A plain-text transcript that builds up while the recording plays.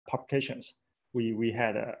publications we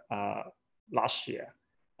had last year,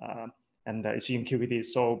 and it's in QVD.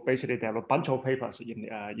 So basically, there are a bunch of papers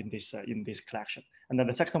in this collection. And then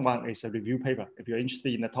the second one is a review paper. If you're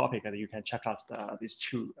interested in the topic, you can check out these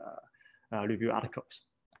two review articles.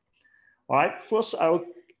 All right, first I'm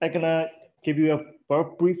gonna give you a very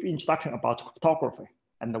brief introduction about cryptography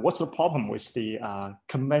and what's the problem with the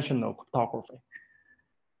conventional cryptography.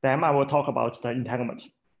 Then I will talk about the entanglement.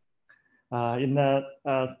 In the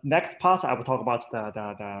next part, I will talk about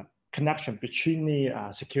the connection between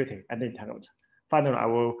the security and the entanglement. Finally, I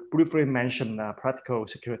will briefly mention practical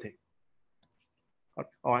security.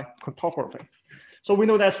 All right, cryptography. So we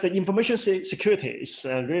know that the information security is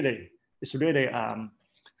really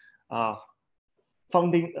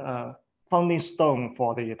founding stone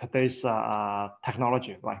for today's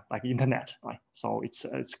technology, right? Like internet, right? So it's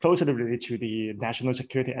closely related to the national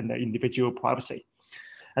security and the individual privacy.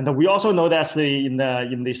 And we also know that in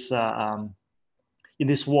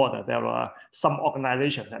this world, there are some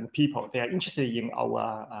organizations and people, they are interested in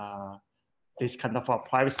our this kind of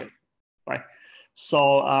privacy, right?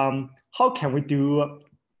 So how can we do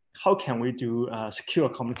secure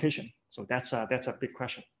communication? So that's a big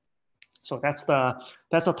question. So that's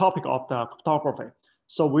the topic of the cryptography.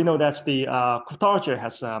 So we know that the cryptology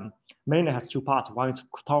mainly has two parts. One is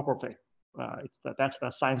cryptography. That's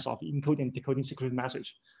the science of encoding and decoding secret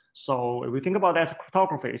message. So if we think about that,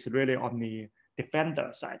 cryptography is really on the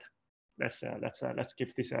defender side. Let's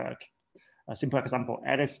give this a simple example.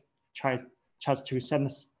 Alice tries to send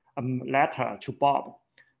a letter to Bob.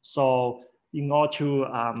 So in order to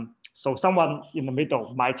so someone in the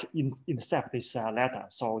middle might intercept this letter.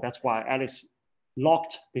 So that's why Alice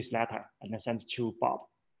locked this letter and then sent it to Bob.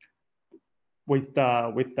 With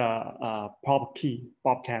the proper key,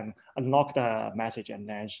 Bob can unlock the message and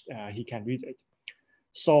then he can read it.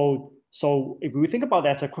 So if we think about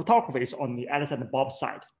that, the cryptography is on the Alice and Bob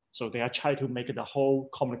side. So they are trying to make the whole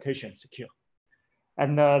communication secure.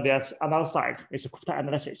 And there's another side, is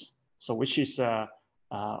cryptanalysis. So which is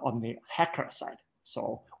on the hacker side.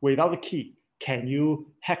 So without the key, can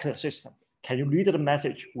you hack the system? Can you read the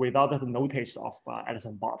message without the notice of Alice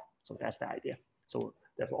and Bob? So that's the idea. So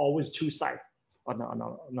there's always two sides on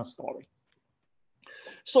a story.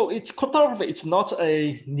 So cryptography. It's not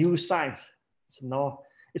a new science.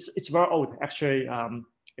 It's very old. Actually,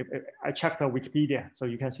 if I checked the Wikipedia, so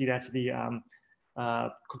you can see that the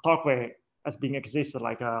cryptography has been existed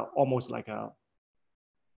like almost like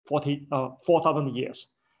 4,000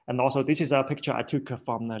 years. And also, this is a picture I took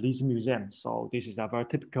from the Leeds Museum. So this is a very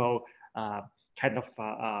typical kind of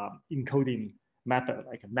encoding method,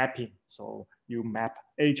 like mapping. So you map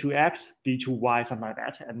A to X, B to Y, something like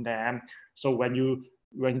that. And then, so when you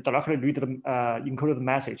directly read the encoded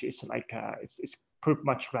message, it's like it's pretty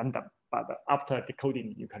much random. But after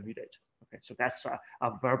decoding, you can read it. Okay, so that's a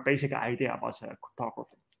very basic idea about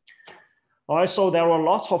cryptography. All right, so there are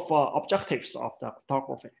lots of objectives of the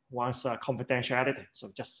cryptography. One is confidentiality.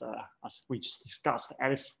 So just as we just discussed,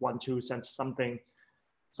 Alice wants to send something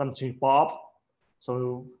to Bob.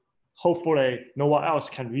 So hopefully no one else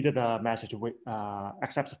can read the message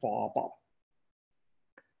except for Bob.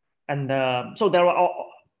 And so there are a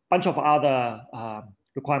bunch of other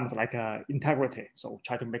requirements like integrity. So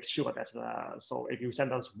try to make sure that, so if you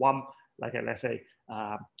send us one, like let's say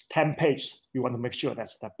 10 pages, you want to make sure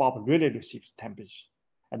that Bob really receives 10 pages.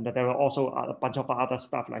 And there are also a bunch of other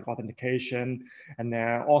stuff like authentication, and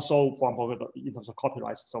also in terms of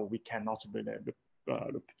copyright, so we cannot really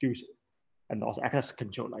reproduce it. And also access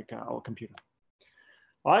control like our computer.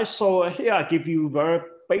 All right, so here I give you very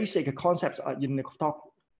basic concepts in the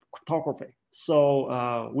cryptography.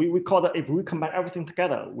 So we call it, if we combine everything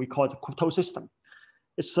together, we call it a crypto system.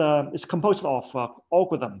 It's composed of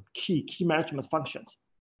algorithm, key management functions.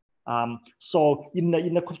 So in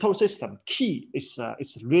the crypto system, key is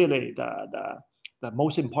really the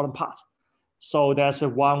most important part. So there's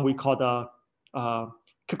one we call the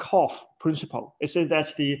kickoff principle. It says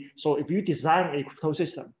that so if you design a crypto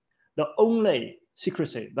system, the only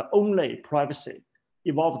secrecy, the only privacy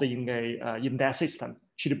involved in that system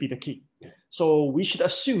should be the key. So we should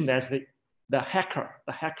assume that the hacker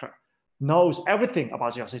knows everything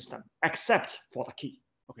about your system except for the key.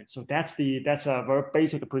 Okay, so that's a very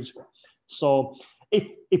basic principle. So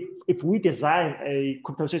if we design a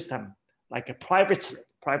crypto system like privately,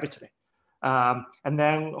 and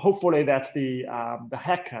then hopefully that the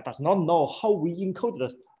hacker does not know how we encode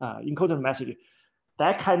the message,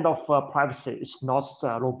 that kind of privacy is not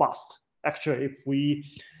robust. Actually,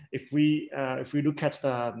 if we look at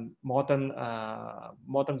the modern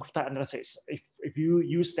cryptanalysis, if you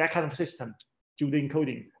use that kind of system to do the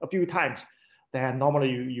encoding a few times, then normally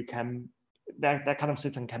you can, that kind of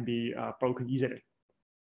system can be broken easily.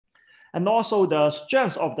 And also the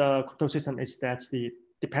strength of the crypto system is that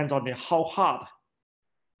depends on how hard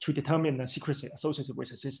to determine the secrecy associated with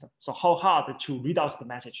the system. So how hard to read out the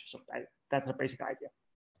message. So that's the basic idea.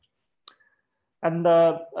 And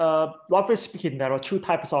roughly speaking, there are two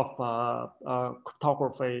types of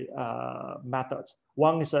cryptography methods.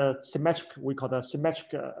 One is a symmetric, we call the symmetric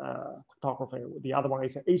cryptography. The other one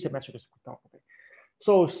is asymmetric cryptography.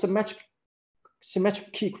 So symmetric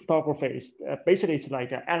key cryptography is basically it's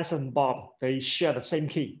like Alice and Bob. They share the same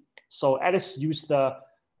key. So Alice used the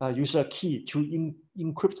user key to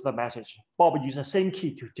encrypt the message. Bob used the same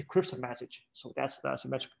key to decrypt the message. So that's the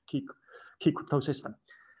symmetric key crypto system.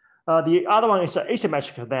 The other one is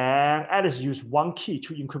asymmetric. Then Alice used one key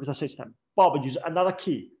to encrypt the system. Bob used another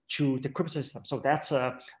key to decrypt the system. So that's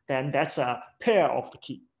a pair of the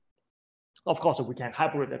key. Of course, we can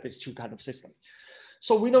hybrid these two kind of systems.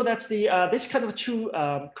 So we know that this kind of two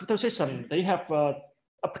crypto system, they have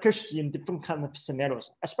applications in different kind of scenarios,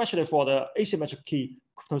 especially for the asymmetric key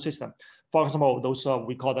crypto system. For example, those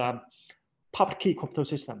we call the public key crypto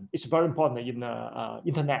system. It's very important in the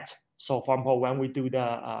internet. So for example, when we do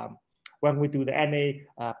the any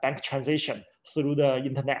bank transaction through the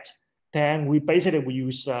internet, then we basically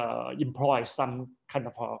employ some kind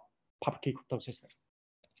of a public key crypto system.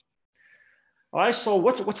 All right, so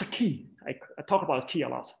what's a key? I talk about key a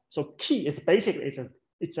lot. So key is basically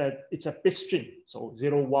it's a bit string. So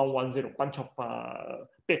 0, 1, 1, 0, bunch of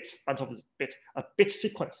bits, a bit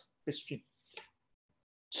sequence, bit string.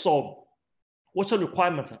 So what's the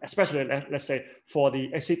requirement, especially let's say for the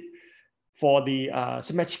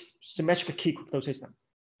symmetric key crypto system?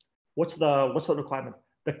 What's the requirement?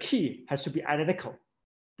 The key has to be identical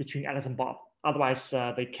between Alice and Bob. Otherwise,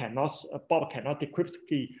 Bob cannot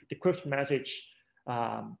decrypt message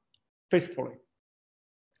faithfully.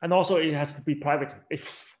 And also it has to be private. If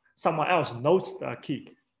someone else knows the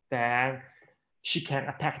key, then she can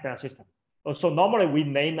attack the system. So normally we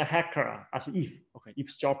name the hacker as Eve, okay,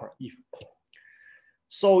 eavesdropper, Eve.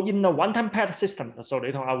 So in the one-time pad system, so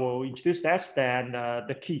later I will introduce that, then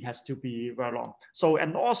the key has to be very long. So,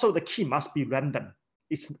 and also the key must be random.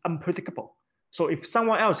 It's unpredictable. So if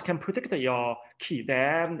someone else can predict your key,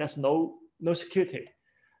 then there's no security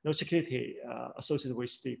associated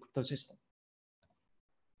with the crypto system.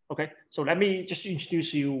 Okay, so let me just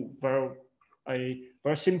introduce you a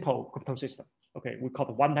very simple crypto system. Okay, we call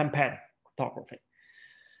it one-time pad cryptography.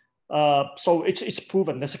 So it's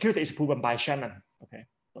proven, the security is proven by Shannon, okay,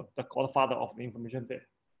 the godfather of the information theory.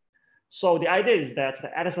 So the idea is that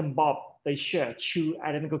Alice and Bob, they share two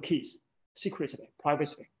identical keys secretly,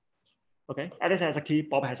 privately. Okay, Alice has a key,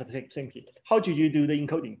 Bob has the same key. How do you do the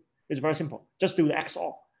encoding? It's very simple. Just do the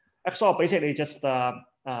XOR. XOR basically just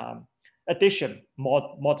addition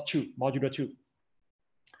modulo 2.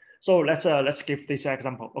 So let's give this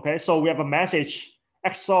example. Okay, so we have a message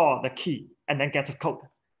XOR the key and then get the code,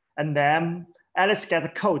 and then Alice gets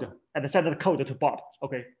the code and then send the code to Bob.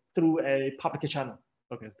 Okay, through a public channel.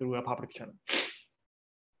 Okay, through a public channel.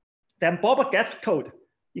 Then Bob gets code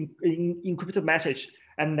in encrypted message.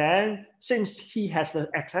 And then since he has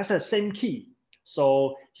the same key,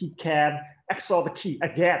 so he can XOR the key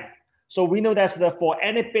again. So we know that for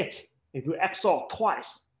any bit, if you XOR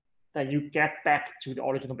twice, then you get back to the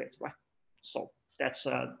original bit, right? So that's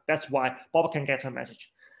why Bob can get a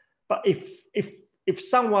message. But if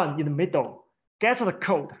someone in the middle gets the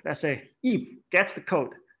code, let's say Eve gets the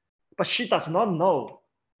code, but she does not know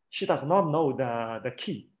the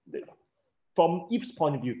key. From Eve's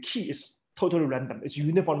point of view, key is totally random. It's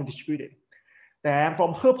uniformly distributed. Then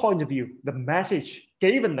from her point of view, the message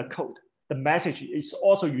given the code, the message is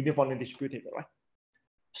also uniformly distributed, right?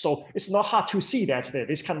 So it's not hard to see that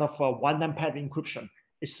this kind of one-time pad encryption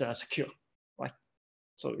is secure, right?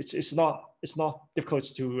 So it's not difficult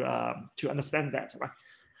to understand that, right?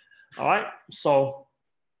 All right. So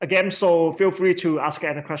again, so feel free to ask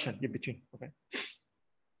any question in between. Okay.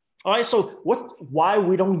 All right, so why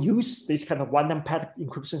we don't use this kind of one-time pad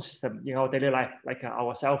encryption system in our daily life, like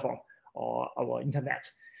our cell phone or our internet?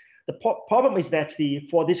 The problem is that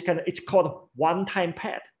for this kind of, it's called one-time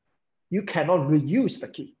pad. You cannot reuse the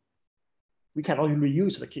key. We cannot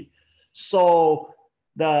reuse the key. So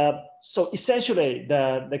essentially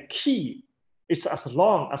the key is as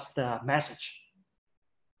long as the message.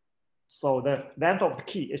 So the length of the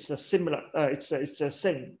key is similar. It's the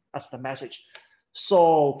same as the message.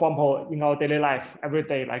 So, for example, in our daily life, every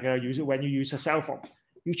day, like when you use a cell phone,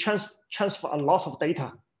 you transfer a lot of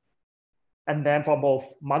data, and then for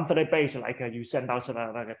both monthly basis, like you send out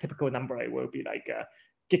like a typical number, it will be like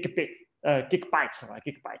gigabytes, right?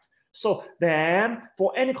 Gigabytes. So then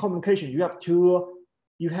for any communication, you have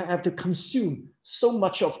to consume so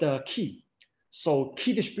much of the key. So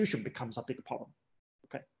key distribution becomes a big problem.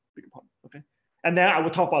 Okay, big problem. Okay, and then I will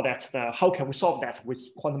talk about that. How can we solve that with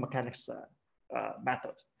quantum mechanics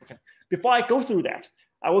method? Okay, before I go through that,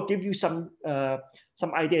 I will give you some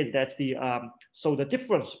ideas. That's so the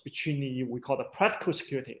difference between we call the practical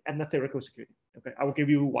security and the theoretical security. Okay, I will give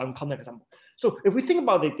you one common example. So if we think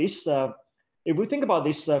about this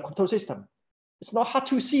crypto system, it's not hard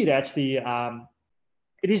to see that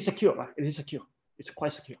it is secure. Right? It is secure. It's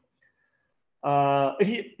quite secure. I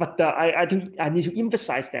think I need to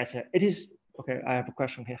emphasize that it is okay. I have a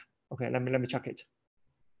question here. Okay, let me check it.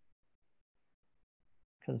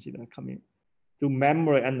 Consider coming to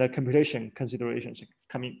memory and the computation considerations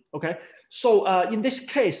coming. Okay, so in this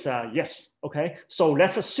case, yes. Okay, so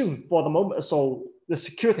let's assume for the moment. So the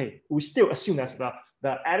security, we still assume that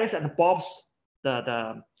the Alice and Bob's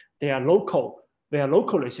they are local. They are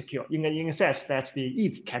locally secure in a sense that the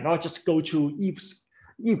Eve cannot just go to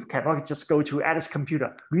Alice's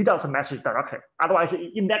computer, read out the message directly. Otherwise,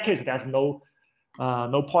 in that case, there's no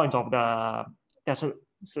point of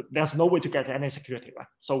there's no way to get any security, right?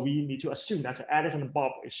 So we need to assume that Alice and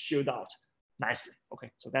Bob is shielded out nicely.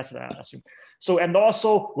 Okay, so that's the assume. So and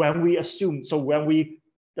also when we assume, so when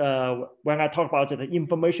I talk about the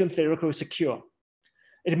information theoretically secure,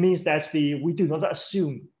 it means that we do not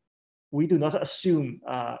assume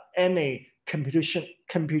any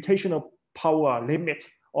computational power limit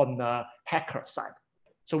on the hacker side.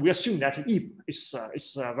 So we assume that Eve is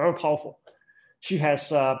very powerful. She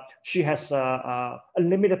has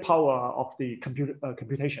unlimited power of the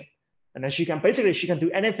computation, and then she can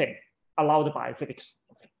do anything allowed by physics.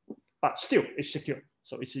 Okay. But still, it's secure.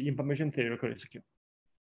 So it's information theoretically secure.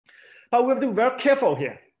 But we have to be very careful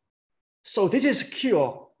here. So this is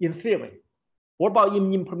secure in theory. What about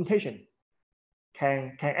in implementation?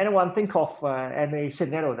 Can anyone think of any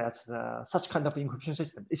scenario that's such kind of encryption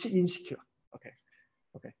system? It's insecure. Okay,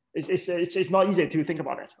 okay. It's not easy to think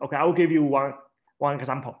about it. Okay, I will give you one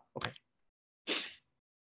example. Okay.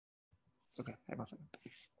 It's okay. Hang on a second.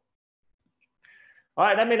 All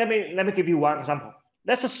right. Let me give you one example.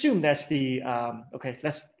 Let's assume that's the okay.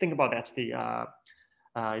 Let's think about that's the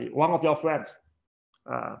one of your friends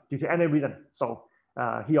due to any reason. So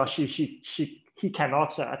he or he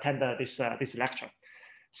cannot attend this lecture.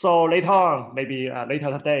 So later on, maybe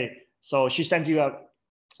later today, so she sends you a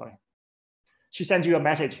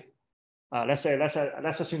message. Let's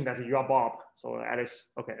assume that you are Bob. So Alice,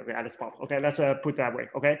 okay, Alice Bob. Okay, let's put that way.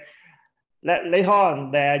 Okay. Later on,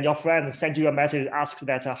 then your friend sends you a message, asks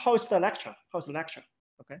that how's the lecture? How's the lecture?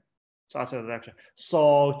 Okay. So that's the lecture.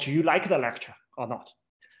 So do you like the lecture or not?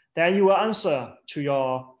 Then you will answer to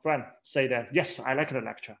your friend, say that yes, I like the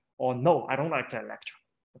lecture, or no, I don't like the lecture.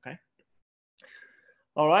 Okay.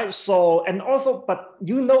 All right. So and also, but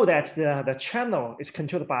you know that the channel is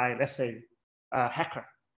controlled by, let's say, a hacker.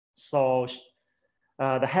 So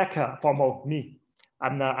the hacker, for me,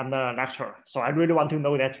 I'm the lecturer. So I really want to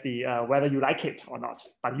know that's whether you like it or not.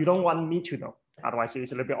 But you don't want me to know. Otherwise,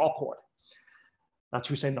 it's a little bit awkward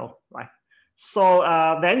to say no, right? So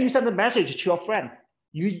then you send a message to your friend.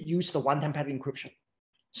 You use the one-time pad encryption.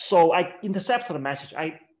 So I intercept the message.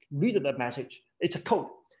 I read the message. It's a code.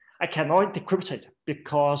 I cannot decrypt it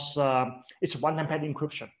because it's one-time pad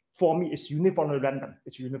encryption. For me, it's uniformly random.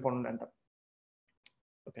 It's uniformly random.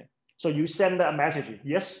 Okay. So you send a message,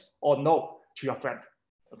 yes or no, to your friend.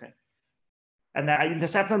 Okay. And then I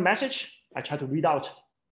intercept the message. I try to read out.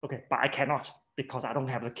 Okay, but I cannot because I don't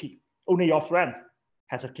have the key. Only your friend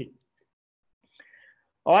has a key.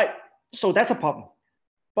 All right. So that's a problem.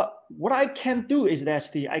 But what I can do is that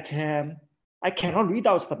I cannot read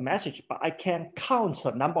out the message, but I can count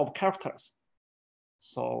the number of characters.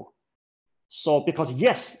 So because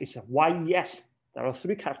yes is YES, there are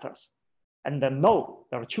 3 characters, and then no,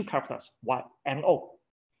 there are 2 characters, Y and O.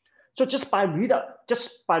 So just by read out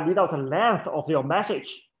the length of your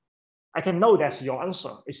message, I can know that your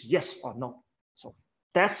answer is yes or no. So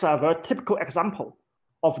that's a very typical example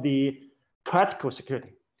of the practical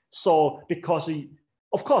security. So because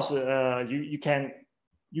of course you can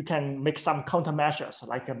make some countermeasures,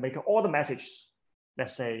 like make all the messages,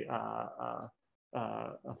 let's say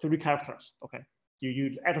 3 characters. Okay,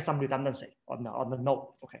 you add some redundancy on the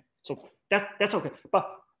no. Okay, so that's okay. But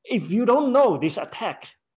if you don't know this attack,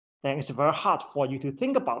 then it's very hard for you to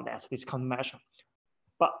think about this countermeasure.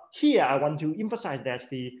 But here I want to emphasize that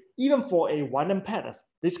even for a one-time pad,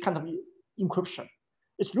 this kind of encryption,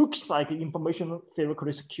 it looks like information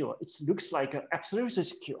theoretically secure. It looks like absolutely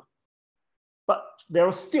secure. But there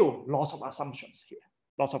are still lots of assumptions here.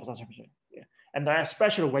 Lots of assumptions here. And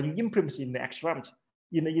especially when you implement in the experiment,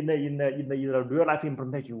 in the real life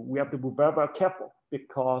implementation, we have to be very, very careful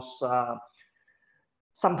because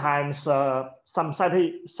sometimes some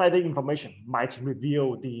side information might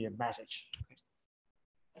reveal the message. Okay.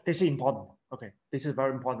 This is important. Okay, this is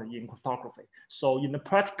very important in cryptography. So in the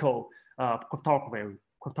practical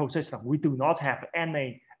crypto system, we do not have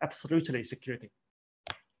any absolutely security.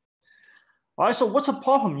 All right, so what's the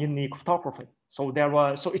problem in the cryptography? So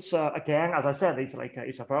it's again, as I said, it's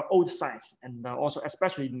a very old science, and also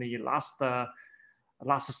especially in the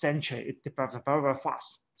last century, it develops very, very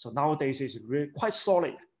fast. So nowadays it's really quite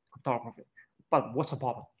solid cryptography. But what's the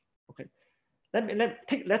problem? Okay,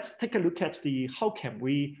 let's take a look at how can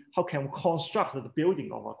we construct the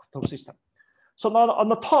building of a crypto system. So now on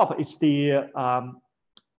the top is the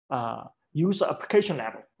user application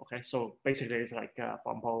level. Okay, so basically it's like for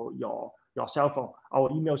example your cell phone, our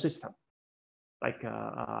email system, like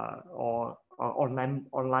or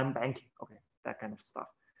online banking. Okay, that kind of stuff.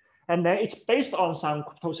 And then it's based on some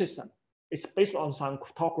crypto system. It's based on some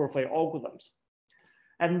cryptography algorithms.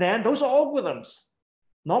 And then those algorithms,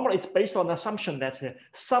 normally it's based on the assumption that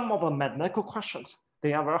some of the mathematical questions,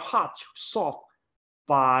 they are very hard to solve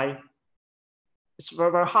by, it's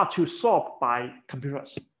very, very hard to solve by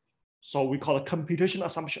computers. So we call it computation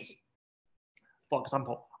assumptions. For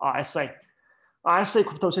example, RSA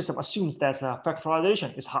crypto system assumes that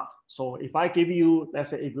factorization is hard. So if I give you,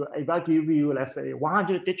 let's say, if I give you, let's say,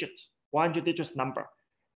 100 digits number,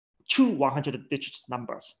 two 100 digits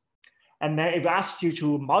numbers, and then if I ask you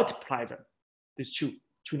to multiply them, these two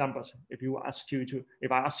numbers, if I ask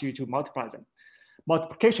you to multiply them,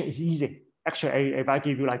 multiplication is easy. Actually, if I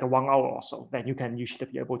give you like 1 hour or so, then you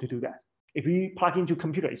should be able to do that. If you plug into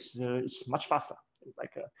computer, it's much faster.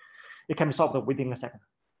 Like it can be solved within a second.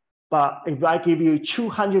 But if I give you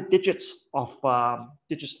 200 digits of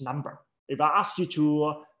digits number, if I ask you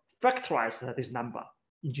to factorize this number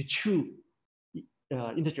into two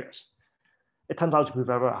integers, it turns out to be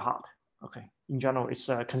very, very hard. Okay, in general, it's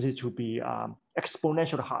considered to be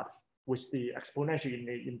exponentially hard with the exponential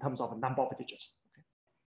in terms of number of digits. Okay.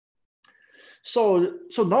 So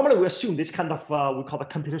normally we assume this kind of we call the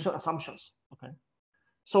computational assumptions. Okay,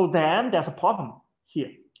 so then there's a problem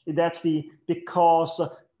here. That's because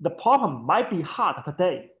the problem might be hard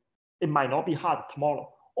today, it might not be hard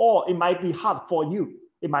tomorrow, or it might be hard for you.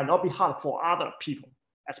 It might not be hard for other people,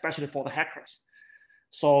 especially for the hackers.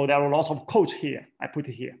 So there are lots of codes here. I put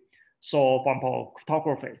it here. So for example,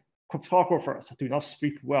 cryptographers do not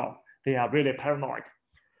sleep well. They are really paranoid.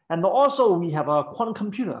 And also we have a quantum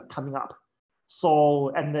computer coming up. So,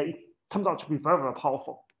 and it turns out to be very, very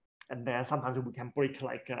powerful. And then sometimes we can break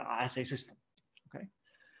like an RSA system, okay?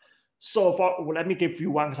 So let me give you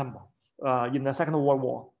one example. In the Second World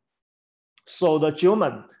War, so the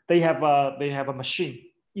German, they have a machine,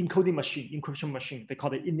 encoding machine, encryption machine. They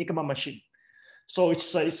call it Enigma machine. So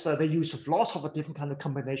they use lots of different kind of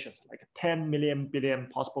combinations, like 10 million billion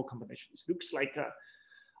possible combinations. It looks like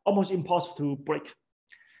almost impossible to break.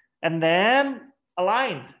 And then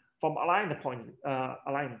from aligned point,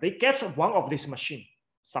 they get one of this machine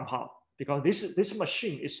somehow, because this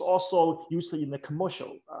machine is also used in the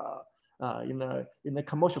commercial in the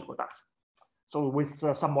commercial products. So with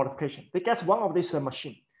some modification, they get one of this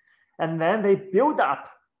machine, and then they build up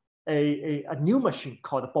a new machine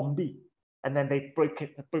called Bombi, and then they break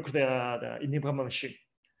the Enigma machine.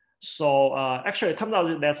 So actually, it turns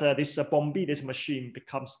out that this Bombi, this machine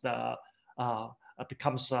becomes the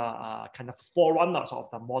kind of forerunners of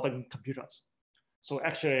the modern computers. So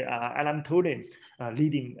actually, Alan Turing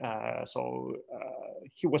leading,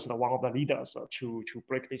 he was one of the leaders to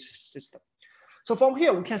break this system. So from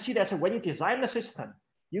here, we can see that when you design the system,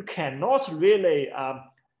 you cannot really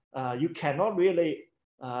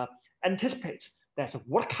anticipate that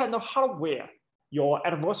what kind of hardware your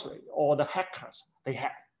adversary or the hackers they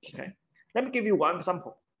have. Okay, let me give you one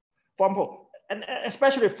example. For example, and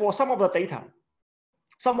especially for some of the data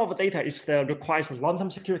requires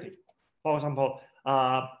long-term security. For example,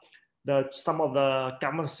 some of the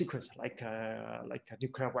government secrets like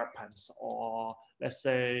nuclear weapons, or let's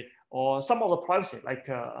say, or some of the privacy like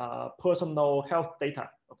personal health data.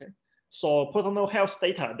 Okay, so personal health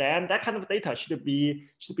data, then that kind of data should be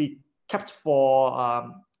kept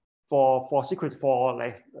for secret for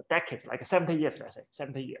like decades, like 70 years, let's say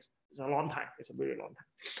 70 years. It's a long time. It's a really long time.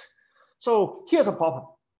 So here's a problem.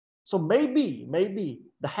 So maybe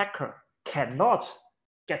the hacker cannot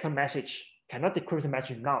get a message, cannot decrypt the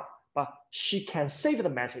message now, but she can save the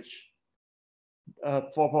message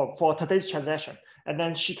for today's transaction, and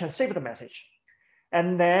then she can save the message,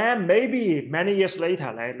 and then maybe many years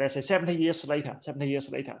later, like let's say 70 years later,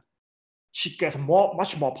 she gets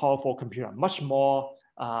much more powerful computer, much more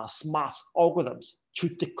smart algorithms to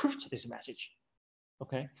decrypt this message.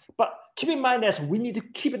 Okay, but keep in mind that we need to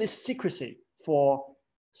keep this secrecy for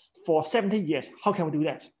 70 years. How can we do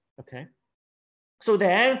that? Okay, so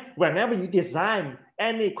then whenever you design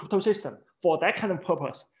any crypto system for that kind of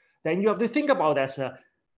purpose, then you have to think about that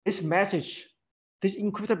this message, this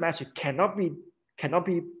encrypted message cannot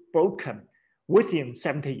be broken within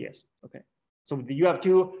 70 years. Okay, so you have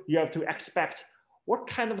to expect what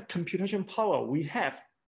kind of computation power we have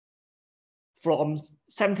from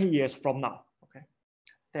 70 years from now. Okay,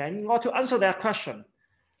 then in order to answer that question,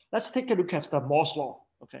 let's take a look at the Moore's law.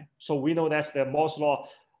 Okay, so we know that's the Moore's law.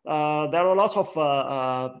 There are lots of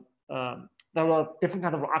there are different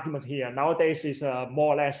kind of arguments here. Nowadays, is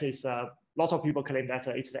more or less is lots of people claim that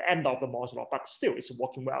it's the end of the Moore's law, but still it's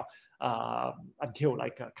working well until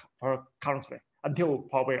currently, until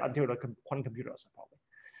the quantum computers probably.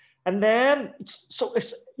 And then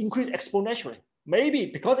it's increased exponentially. Maybe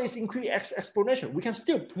because it's increased exponentially, we can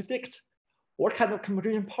still predict what kind of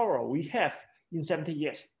computation power we have in 70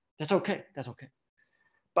 years. That's okay. That's okay.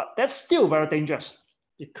 But that's still very dangerous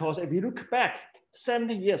because if you look back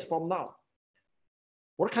 70 years from now,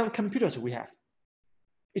 what kind of computers we have?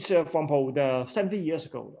 It's for example, the 70 years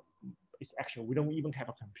ago, it's actually we don't even have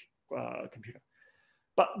a computer.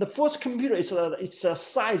 But the first computer is it's a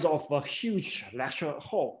size of a huge lecture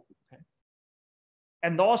hall. Okay?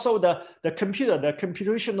 And also the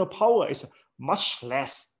computational power is much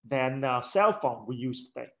less than the cell phone we use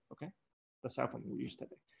today. Okay, the cell phone we use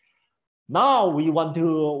today. Now we want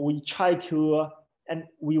to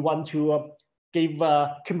give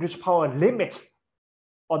computation power limit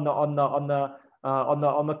on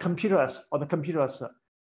the computers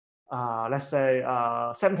let's say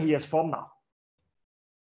 70 years from now.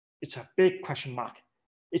 It's a big question mark.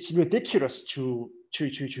 It's ridiculous to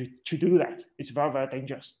do that. It's very, very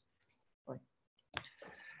dangerous. Right?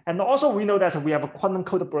 And also we know that we have a quantum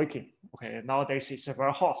code breaking. Okay, nowadays it's a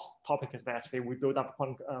very hot topic is that we build up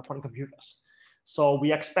quantum computers. So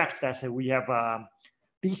we expect that we have a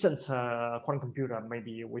decent quantum computer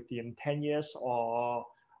maybe within 10 years or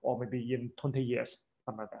maybe in 20 years,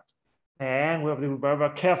 something like that. And we have to be very,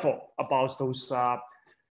 very careful about those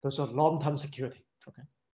long-term security. Okay,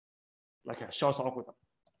 like a short algorithm.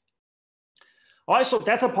 All right, so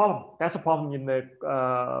that's a problem. That's a problem in the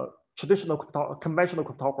traditional conventional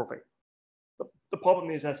cryptography. The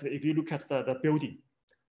problem is that if you look at the building,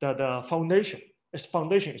 the foundation, its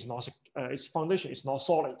foundation is not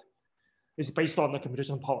solid. It's based on the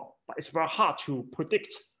computation power, but it's very hard to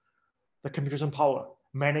predict the computation power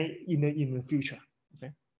in the future.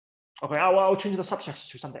 Okay, okay, I'll change the subject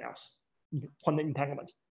to something else. Quantum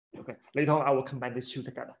entanglement. Okay, later on I will combine these two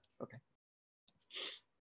together. Okay.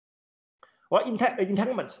 Well,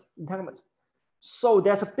 entanglement. So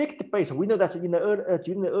there's a big debate. We know that in the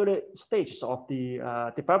during the early stages of the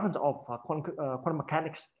development of quantum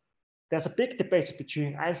mechanics, there's a big debate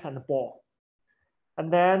between Einstein and Bohr.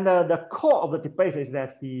 And then the core of the debate is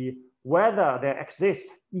that whether there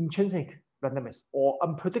exists intrinsic randomness or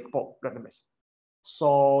unpredictable randomness.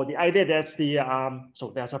 So the idea that's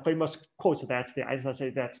so there's a famous quote that Einstein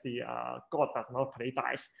said that God does not play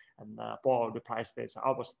dice, and Bohr replies this: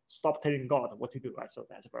 "I will stop telling God what to do." Right. So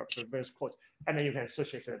that's a very famous quote, and then you can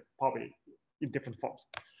search it probably in different forms.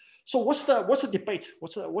 So what's the debate?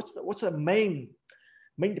 What's the main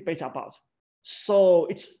debate about? So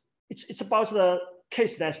it's about the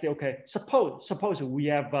case that's okay. Suppose we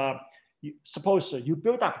have suppose you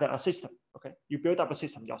build up a system. Okay, you build up a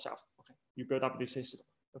system yourself. You build up this system,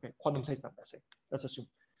 okay, quantum system, let's say. Let's assume.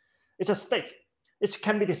 It's a state. It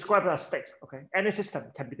can be described as a state, okay? Any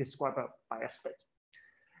system can be described by a state.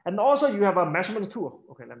 And also you have a measurement tool.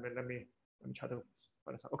 Okay, let me try to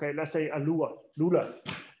find this out. Okay, let's say a ruler.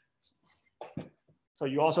 So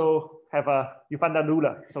you also have you find a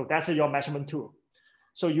ruler. So that's your measurement tool.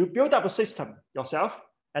 So you build up a system yourself,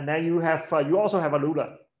 and then you also have a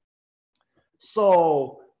ruler.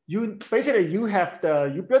 So you build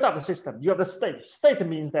up the system. You have the state. State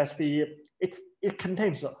means that it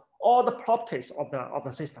contains all the properties of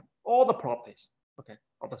the system, all the properties, okay,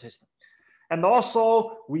 of the system. And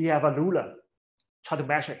also we have a ruler, try to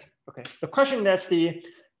measure it. Okay. The question is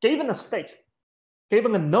given a state,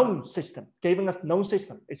 given a known system,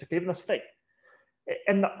 it's given a state,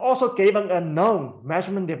 and also given a known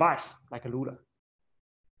measurement device like a ruler.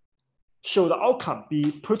 Should the outcome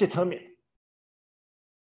be predetermined?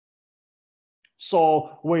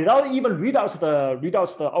 So without even read out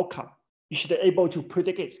the outcome, you should be able to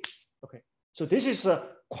predict it. Okay. So this is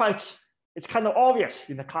it's kind of obvious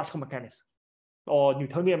in the classical mechanics or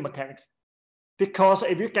Newtonian mechanics. Because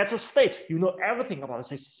if you get a state, you know everything about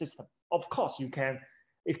the system. Of course,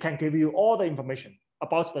 it can give you all the information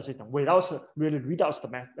about the system without really read out the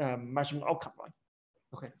measurement outcome, right?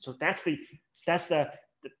 Okay, so that's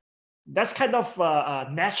kind of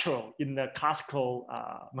natural in the classical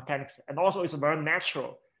mechanics, and also it's very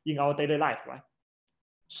natural in our daily life, right?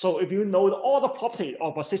 So if you know all the property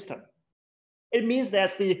of a system, it means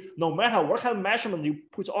that no matter what kind of measurement you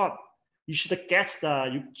put on, you should get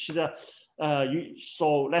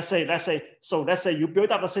so let's say you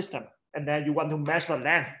build up a system and then you want to measure the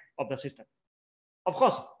length of the system. Of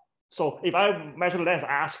course, so if I measure the length, I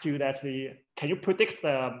ask you can you predict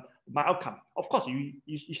my outcome? Of course,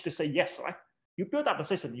 you should say yes, right? You build up the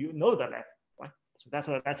system, you know the length, right? So that's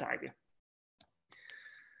the idea.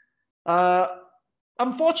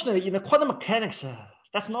 Unfortunately, in the quantum mechanics,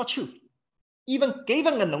 that's not true. Even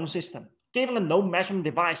given a known system, given a known measurement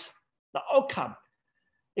device, the outcome,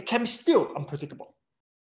 it can be still unpredictable.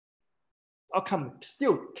 Outcome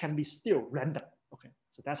can be random. Okay,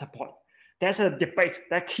 so that's a point. There's a debate,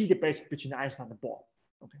 that key debate between Einstein and Bohr.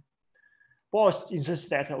 Okay, Bohr insists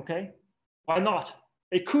that okay, why not?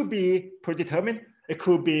 It could be predetermined, it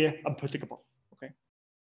could be unpredictable. Okay,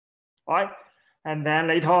 all right, and then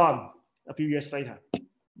later on, a few years later,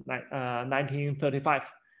 1935,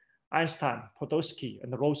 Einstein, Podolsky,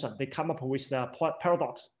 and Rosen, they come up with the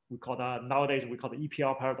paradox nowadays we call the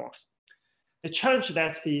EPR paradox. They challenge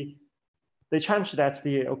that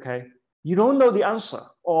okay, you don't know the answer,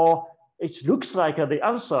 or it looks like the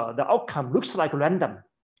answer, the outcome looks like random.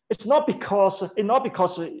 It's not because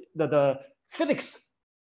the physics,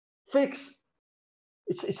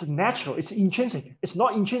 it's natural, it's intrinsic. It's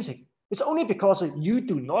not intrinsic. It's only because you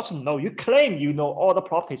do not know. You claim you know all the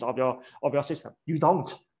properties of your system. You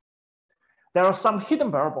don't. There are some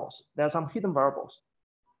hidden variables.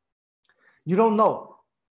 You don't know.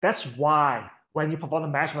 That's why when you perform the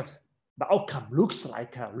measurement, the outcome looks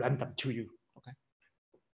like random to you. Okay.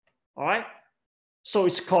 All right. So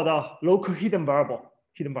it's called a local hidden variable.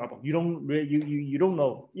 You don't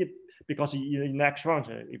know it because in the experiment,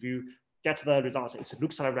 if you get the results, it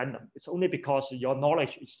looks like random. It's only because your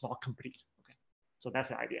knowledge is not complete. Okay. So that's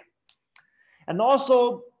the idea. And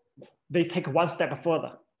also, they take one step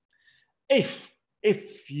further.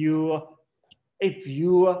 If you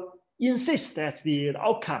insist that the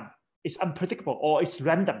outcome is unpredictable or it's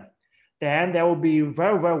random, then there will be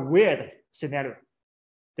very, very weird scenario.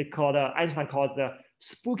 Einstein called the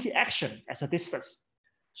spooky action as a distance.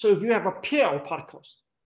 So if you have a pair of particles,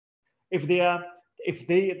 if they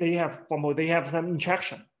have some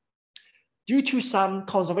interaction, due to some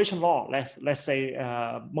conservation law, let's say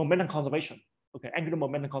momentum conservation, okay, angular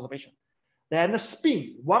momentum conservation, then the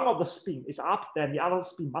spin, one of the spin is up, then the other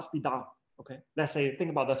spin must be down. Okay, let's say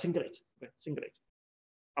think about the singlet. Okay, singlet,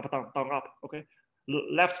 up, down, up. Okay,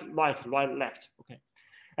 left, right, left. Okay,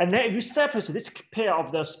 and then if you separate this pair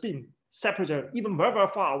of the spin, separate even very, very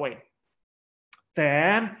far away,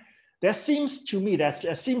 then there seems to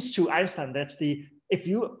Einstein that if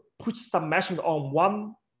you put some measurement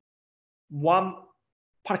on one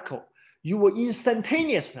particle, you will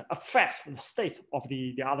instantaneously affect the state of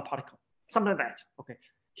the other particle. Something like that. Okay,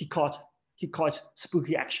 he called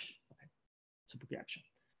spooky action. Okay, spooky action.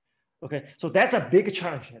 Okay, so that's a big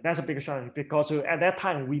challenge. Because at that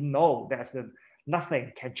time we know that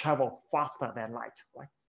nothing can travel faster than light. Right.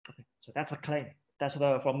 Okay, so that's a claim. That's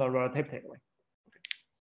from the relativity. Right? Okay.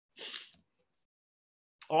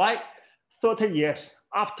 All right. 30 years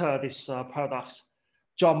after this paradox,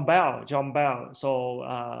 John Bell. So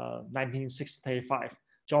 1965,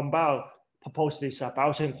 John Bell proposed this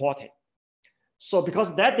Bell-chain quartet. So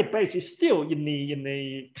because that debate is still in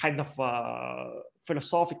the kind of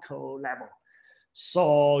philosophical level,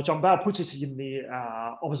 so John Bell put it in the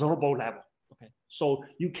observable level. Okay, so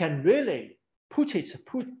you can really put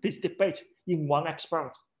this debate in one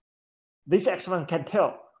experiment. This experiment can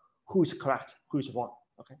tell who is correct, who is wrong.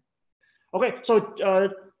 Okay. So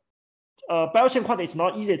Bell-chain quartet is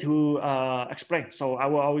not easy to explain. So I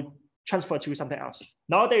will transfer to something else.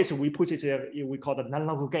 Nowadays, we put it we call the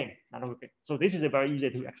non-local gain. So this is very easy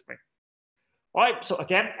to explain. All right, so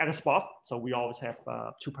again, at the spot, so we always have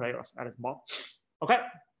two players at the spot. Okay,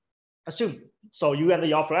 assume, so you and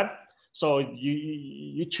your friend, so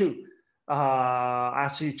you two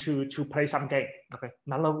ask you to play some game. Okay,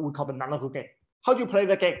 we call it non-local game. How do you play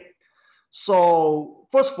the game? So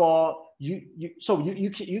first of all, you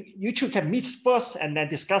two can meet first and then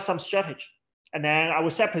discuss some strategy. And then I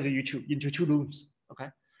will separate you two into two rooms. Okay,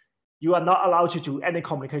 you are not allowed to do any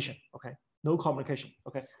communication. Okay, no communication.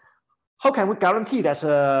 Okay, how can we guarantee that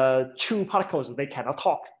two particles they cannot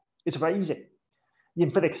talk? It's very easy.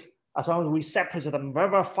 In physics, as long as we separate them very,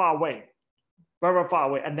 very far away,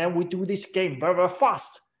 and then we do this game very, very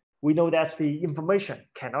fast, we know that the information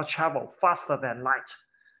cannot travel faster than light.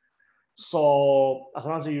 So as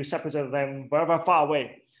long as you separate them very, very far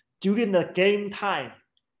away, during the game time,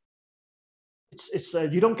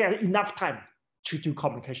 you don't get enough time to do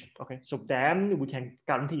communication. Okay, so then we can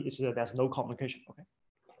guarantee there's no communication. Okay,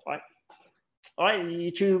 all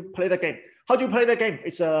right. To play the game, how do you play the game?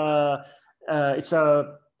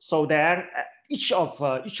 So then each of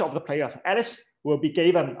the players, Alice, will be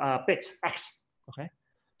given a bit X. Okay,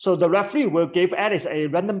 so the referee will give Alice a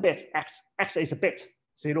random bit X. X is a bit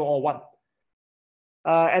 0 or 1,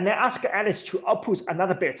 and then ask Alice to output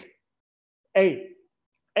another bit A.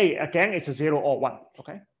 A again is a 0 or 1.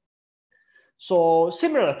 Okay. So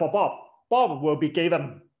similar for Bob. Bob will be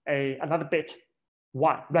given another bit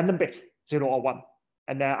Y, random bit 0 or 1,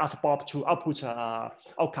 and then ask Bob to output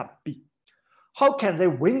outcome B. How can they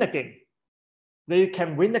win the game? They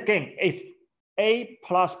can win the game if A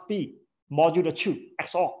plus B modulo 2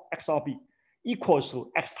 XOR B equals to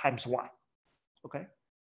X times Y. Okay,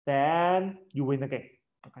 then you win the game.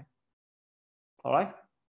 Okay, all right.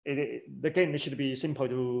 The game should be simple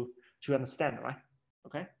to understand, right?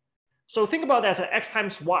 Okay, so think about that as X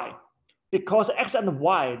times Y, because X and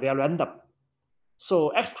Y, they are random. So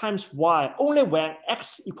X times Y, only when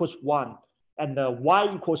X equals 1 and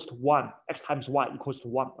Y equals to 1, X times Y equals to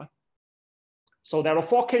 1, right? So there are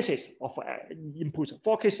 4 cases of input,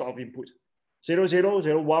 0, 0,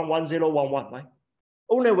 0, 1, 1, 0, 1, 1, right?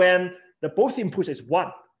 Only when the both inputs is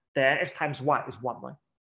 1, then X times Y is 1, right?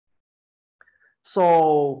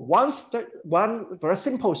 So one very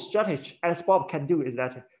simple strategy Alice Bob can do is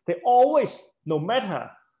that they always, no matter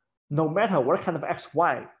what kind of X,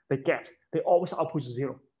 Y they get, they always output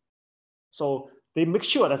 0. So they make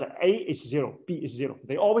sure that A is 0, B is 0.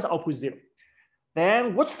 They always output 0.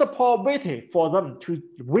 Then what's the probability for them to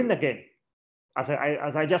win the game? As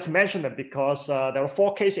I just mentioned it, because there are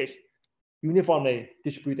 4 cases uniformly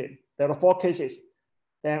distributed. There are 4 cases.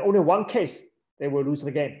 Then only 1 case they will lose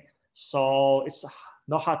the game. So it's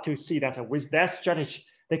not hard to see that with that strategy,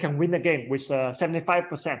 they can win the game with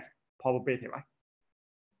 75% probability, right?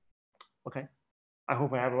 Okay, I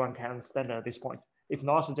hope everyone can understand this point. If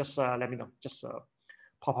not, so just let me know. Just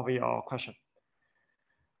pop up your question.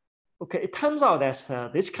 Okay, it turns out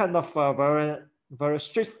that this kind of very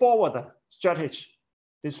straightforward strategy,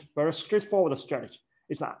 is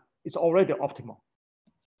already optimal.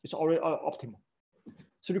 It's already optimal.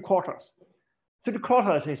 3 quarters. 3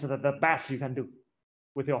 quarters is the best you can do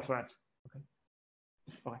with your friends. Okay.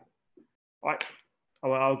 Okay. All right.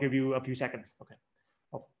 I'll give you a few seconds. Okay.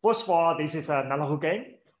 First of all, this is an analog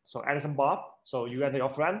game. So Alice and Bob. So you and your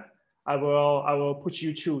friend. I will put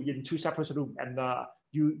you two in 2 separate rooms, and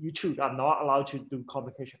you two are not allowed to do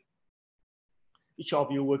communication. Each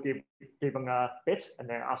of you will give given a bit, and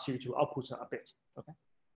then ask you to output a bit. Okay.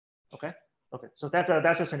 Okay. Okay. So that's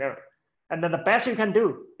a scenario. And then the best you can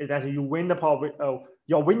do is that you win the probability.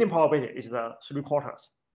 Your winning probability is the 3 quarters,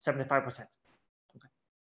 75%. Okay.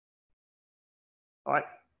 All right.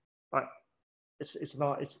 All right.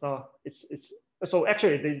 So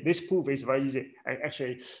actually this proof is very easy.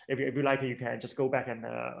 Actually, if you like it, you can just go back and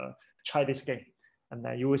try this game,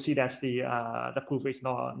 and you will see that the proof is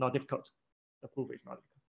not difficult. The proof is not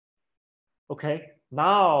difficult. Okay.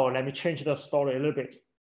 Now let me change the story a little bit.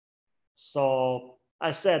 So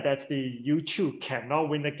I said that you two cannot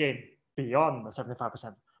win the game beyond the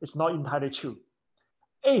 75%. It's not entirely true.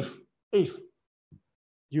 If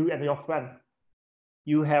you and your friend,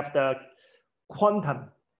 you have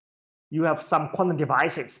some quantum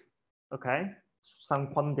devices, okay? Some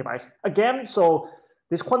quantum device. Again, so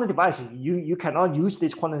this quantum device, you cannot use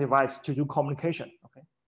this quantum device to do communication, okay?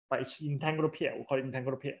 But it's entangled pair, we call it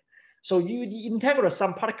entangled pair. So you entangle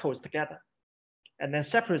some particles together and then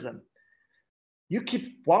separate them. You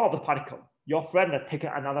keep one of the particle, your friend take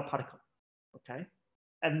another particle, okay?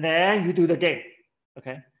 And then you do the game,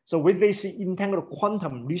 okay? So with this entangled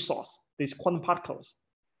quantum resource, these quantum particles,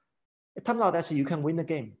 it turns out that you can win the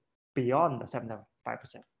game beyond the 75%.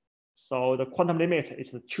 So the quantum limit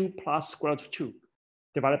is 2 plus square root of 2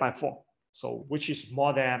 divided by 4. So which is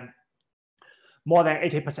more than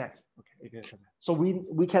 80%. Okay, 80%. So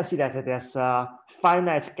we can see that there's a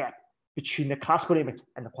finite gap between the classical limit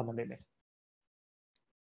and the quantum limit.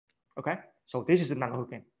 Okay, so this is the analog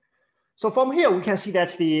game. So from here we can see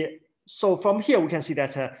that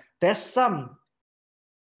there's some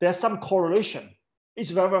correlation. It's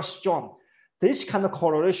very, very strong. This kind of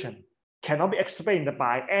correlation cannot be explained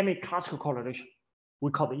by any classical correlation.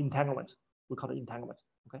 We call it entanglement.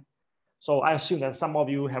 Okay. So I assume that some of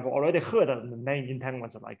you have already heard of the name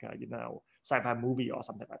entanglement, like sci-fi movie or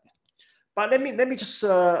something like that. But let me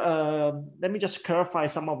just clarify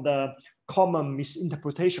some of the common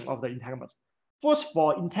misinterpretation of the entanglement. First of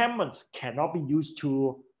all, entanglement cannot be used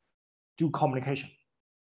to do communication.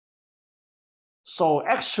 So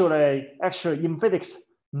actually in physics,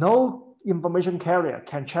 no information carrier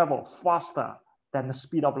can travel faster than the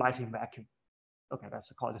speed of light in vacuum. Okay,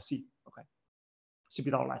 that's called c. Okay,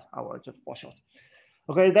 speed of light. I will just for short.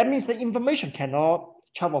 Okay, that means the information cannot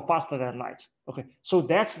travel faster than light. Okay, so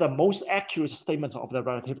that's the most accurate statement of the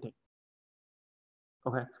relativity.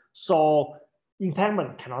 Okay, so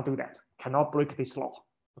entanglement cannot do that, cannot break this law.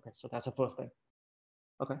 Okay, so that's the first thing.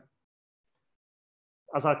 Okay,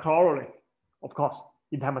 as a corollary, of course,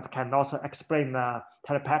 entanglement can also explain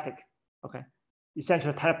telepathic. Okay,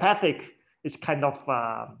 essentially telepathic is kind of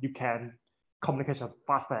you can communicate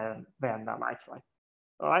faster than light, right?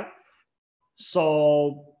 All right.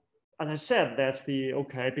 So as I said, that's the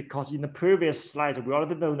okay, because in the previous slides, we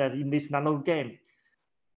already know that in this nano game,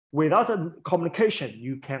 without a communication,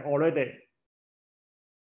 you can already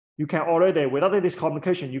without this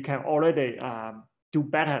communication, you can already do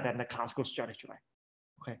better than the classical strategy, right?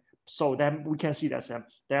 Okay, so then we can see that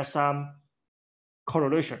there's some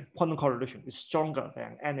correlation, quantum correlation is stronger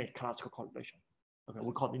than any classical correlation. Okay,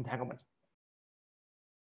 we call it entanglement.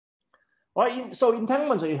 All right, so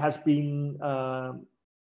entanglement it has been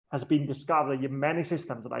discovered in many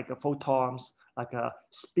systems like photons, like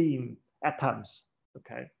spin, atoms.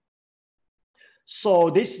 Okay,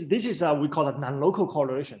 so this is we call it non-local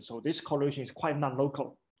correlation. So this correlation is quite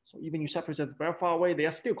non-local. So even you separate it very far away, they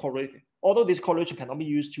are still correlated. Although this correlation cannot be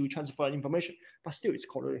used to transfer information, but still it's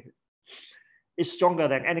correlated. It's stronger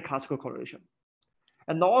than any classical correlation.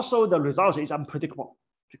 And also the result is unpredictable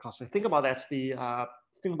because think about that,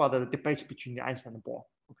 think about the debate between the Einstein and Bohr.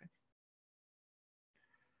 Okay.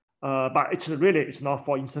 But it's not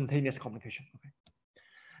for instantaneous communication. Okay.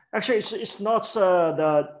 Actually, it's not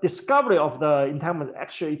the discovery of the entanglement.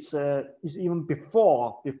 Actually, it's even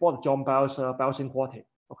before the John Bell's quartet.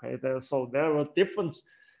 Okay, so there were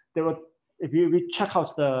if you check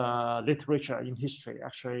out the literature in history,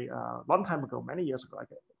 actually a long time ago, many years ago, like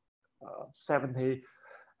 70,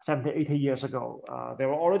 80 years ago, there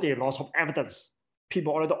were already lots of evidence.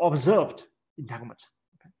 People already observed entanglement.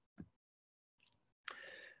 Okay.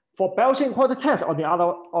 For Bell's quartet test, on the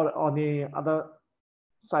other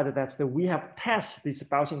side of that, we have tested this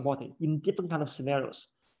Bell's quartet in different kind of scenarios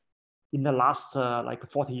in the last like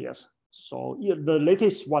 40 years. So the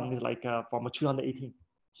latest one is like from 2018.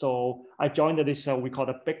 So I joined this we call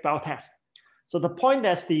the Big Bell test. So the point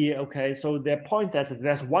that's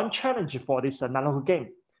there's one challenge for this nano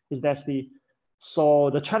game is the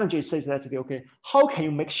challenge says that okay, how can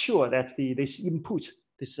you make sure that this input,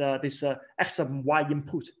 this X and Y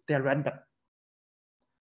input, they're random?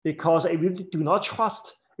 Because if we do not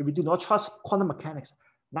trust quantum mechanics,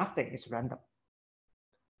 nothing is random.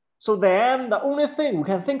 So then the only thing we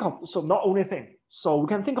can think of, so we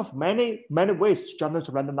can think of many ways to generate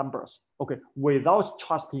random numbers, okay, without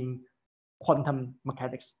trusting quantum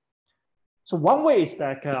mechanics. So one way is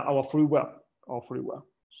like our free will.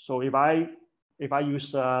 So if I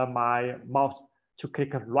use my mouse to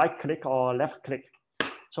click right click or left click,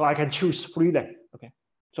 so I can choose freely. Okay,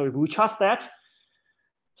 so if we trust that,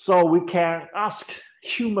 so we can ask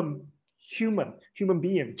human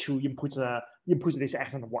being to input this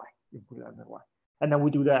X and Y, and then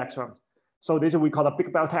we do the experiment. So this we call a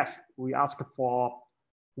Big Bell test. We ask for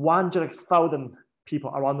 100,000 people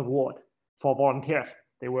around the world for volunteers.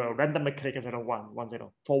 They will randomly click 0110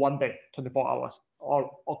 for 1 day, 24 hours,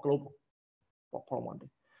 all global for 1 day.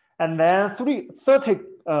 And then 13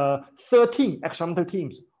 experimental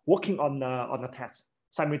teams working on the test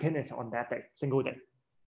simultaneously on that day, single day.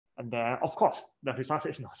 And then, of course, the result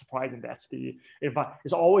is not surprising. That's we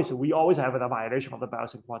always have a violation of the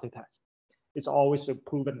Bell's quartet test. It's always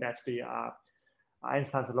proven that the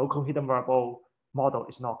Einstein's local hidden variable model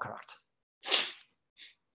is not correct.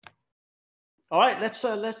 All right, let's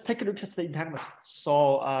take a look at the entanglement.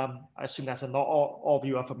 So I assume that not all of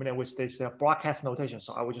you are familiar with this broadcast notation.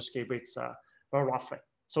 So I will just give it very roughly.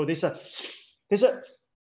 So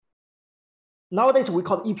nowadays we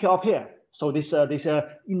call it EPR pair. So this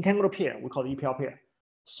entangled pair we call it EPR pair.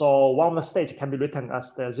 So one of the states can be written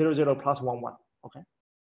as the 00 plus 1 1. Okay.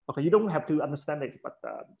 Okay, you don't have to understand it, but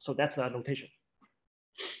so that's the notation.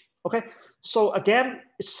 Okay. So again,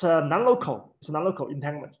 it's non-local. It's a non-local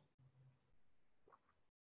entanglement.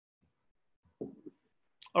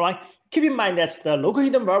 All right. Keep in mind that the local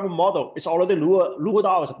hidden variable model is already ruled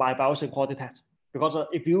out by Bell's quartet test, because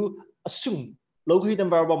if you assume local hidden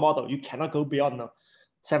variable model, you cannot go beyond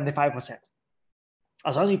 75%.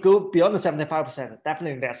 As long as you go beyond the 75%,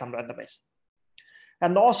 definitely there's some randomness.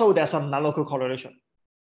 And also there's some non-local correlation.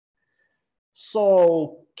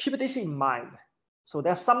 So keep this in mind. So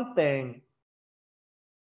there's something,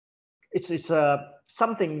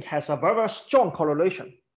 something has a very, very strong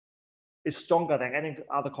correlation. It's stronger than any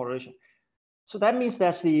other correlation. So that means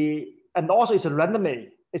that's and also it's random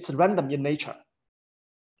in nature.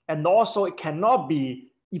 And also it cannot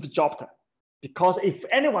be eavesdropped, because if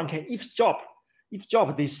anyone can eavesdrop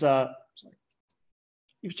this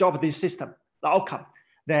system, the outcome,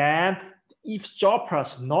 then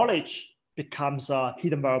eavesdropper's knowledge becomes a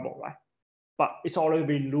hidden variable, right? But it's already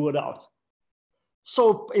been ruled out.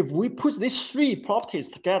 So if we put these three properties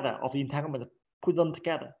together of entanglement, put them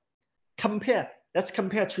together, let's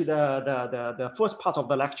compare to the first part of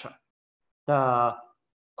the lecture, the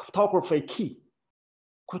cryptography key.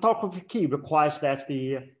 Cryptography key requires that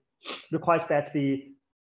the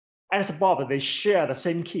Alice and Bob, they share the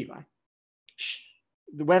same key, right?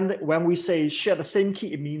 When we say share the same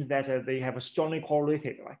key, it means that they have a strongly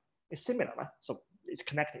correlated, right? It's similar, right? So it's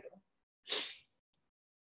connected.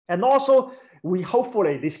 And also,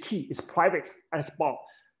 hopefully this key is private. Alice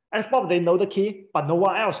and Bob, they know the key, but no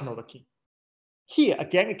one else knows the key. Here,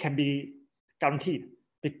 again, it can be guaranteed,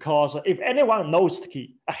 because if anyone knows the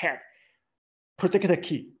key ahead, predict the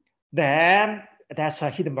key, then that's a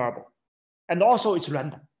hidden variable. And also it's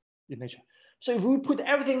random in nature. So if we put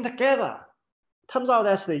everything together, turns out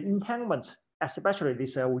that the entanglement, especially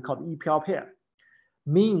this we call the EPR pair,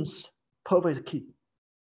 means perfect key,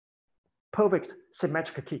 perfect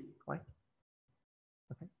symmetric key, right?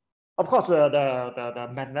 Okay. Of course, the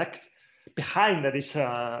magnetic behind this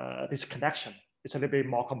connection is a little bit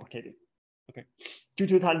more complicated. Okay, due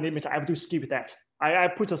to time limits, I have to skip that. I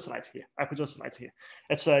put a slide here.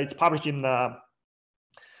 It's published in the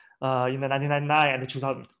 1999 and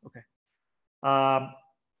 2000. Okay.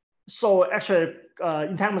 So actually,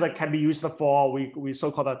 entanglement can be used for we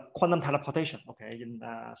so-called quantum teleportation. Okay, in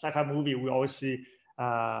sci-fi movie, we always see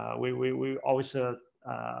we always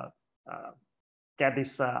get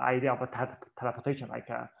this idea of a teleportation, like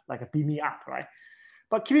a beaming up, right?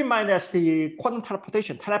 But keep in mind that the quantum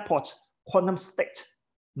teleportation teleports quantum state,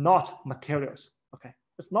 not materials. Okay,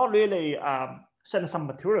 it's not really send some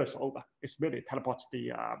materials over. It's really teleports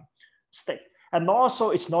the state, and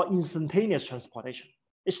also it's not instantaneous transportation.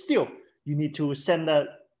 It's still you need to send the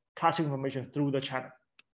classic information through the channel.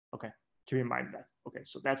 Okay, keep in mind that. Okay,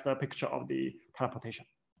 so that's the picture of the teleportation.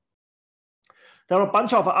 There are a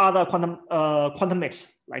bunch of other quantum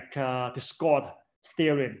mechanics like Discord,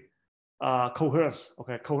 steering, coherence.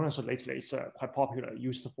 Okay, coherence lately is quite popular,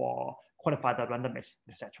 used for quantify the randomness,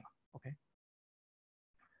 etc. Okay.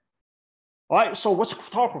 All right. So what's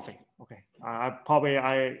cryptography? Okay. I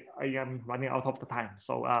am running out of the time,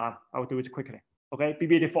 so I will do it quickly. Okay.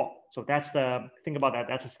 BBD4. So that's the think about that.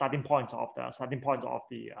 That's the starting point of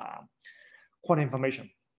the quantum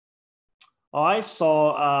information. All right.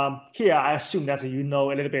 So here I assume that you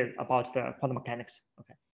know a little bit about the quantum mechanics.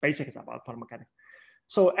 Okay. Basics about quantum mechanics.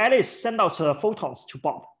 So Alice sent out photons to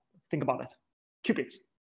Bob. Think about it. Qubits,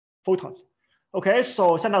 photons. Okay,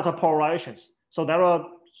 so send out the polarizations. So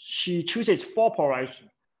she chooses 4 polarizations: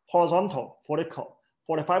 horizontal, vertical,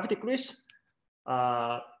 45 degrees,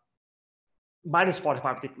 minus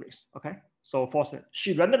 45 degrees. Okay, so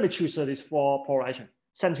she randomly chooses these 4 polarizations,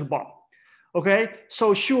 sent to Bob. Okay,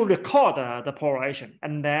 so she will record the polarization,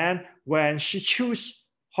 and then when she chooses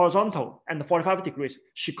horizontal and 45 degrees,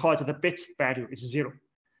 she calls the bit value is 0.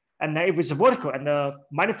 And then if it's vertical and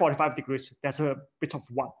minus 45 degrees, that's a bit of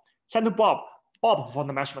 1. Send to Bob. Bob perform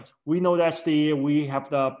the measurement. We know that we have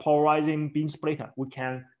the polarizing beam splitter. We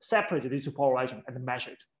can separate these 2 polarizations and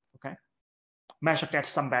measure it. Okay, measure gets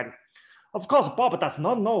some value. Of course, Bob does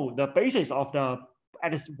not know the basis of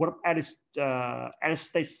what Alice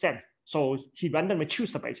state sent. So he randomly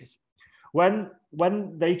choose the basis. When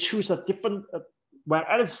they choose a different, when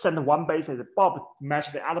Alice sent one basis, Bob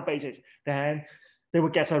match the other basis, then they will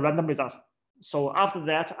get a random result. So after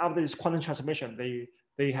that, after this quantum transformation,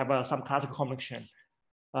 they have some classical connection,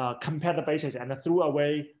 compare the basis and throw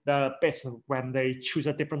away the bits when they choose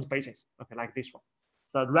a different basis. Okay, like this one.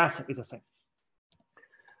 The rest is the same.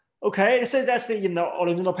 Okay, it says that's in the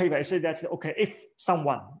original paper. It says that okay, if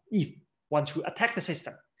someone want to attack the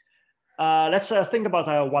system, let's think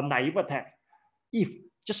about one naive attack. If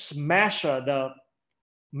just measure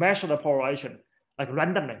the polarization like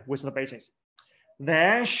randomly with the basis,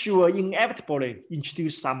 then she will inevitably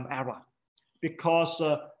introduce some error, because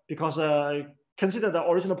consider the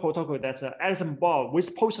original protocol that Alice and Bob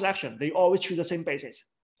with post-selection, they always choose the same basis.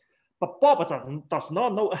 But Bob does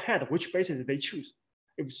not know ahead which basis they choose.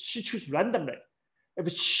 If she chooses randomly,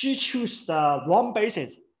 if she chooses the wrong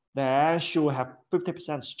basis, then she will have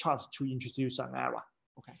 50% chance to introduce an error.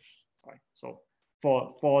 Okay, all right. So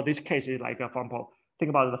for this case, like for example, think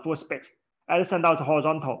about the first bit. Let's send out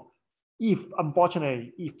horizontal. If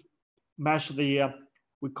unfortunately, if match the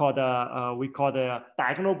we call the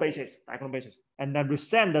diagonal basis, and then we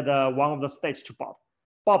send the one of the states to Bob.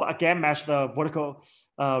 Bob again match the vertical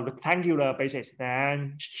rectangular basis,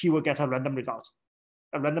 then he will get a random result.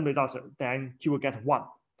 Then he will get 1.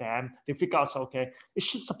 Then they figure out, okay, it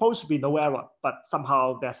should supposed to be no error, but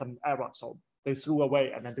somehow there's some error, so they threw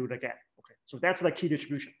away and then do it again. Okay, so that's the key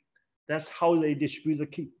distribution. That's how they distribute the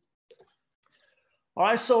key. All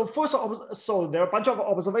right, so so there are a bunch of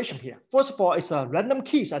observations here. First of all, it's random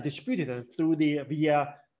keys are distributed through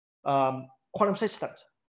via quantum systems.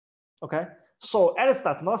 Okay, so Alice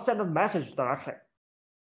does not send a message directly.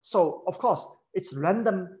 So of course, it's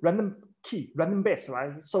random bits,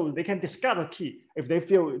 right? So they can discard the key if they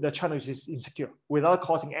feel the channel is insecure without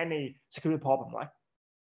causing any security problem, right?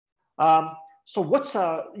 So what's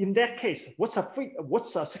in that case? What's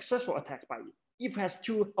a successful attack by it? If it has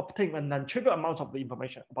to obtain a non-trivial amount of the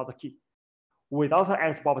information about the key without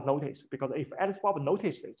Alice Bob notice, because if Alice Bob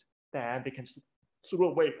noticed it, then they can throw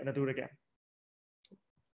away and do it again.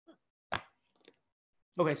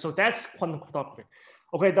 Okay, so that's quantum cryptography.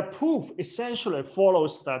 Okay, the proof essentially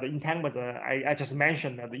follows the entanglement I just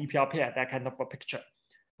mentioned, the EPR pair, that kind of a picture.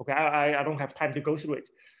 Okay, I don't have time to go through it.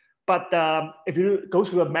 But if you go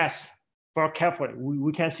through the math very carefully,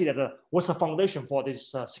 we can see that what's the foundation for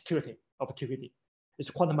this security of QPD?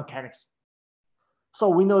 It's quantum mechanics. So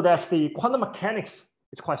we know that the quantum mechanics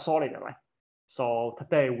is quite solid, right? So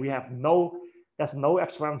today we have there's no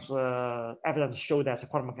experimental evidence to show that the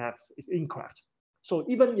quantum mechanics is incorrect. So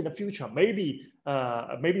even in the future, maybe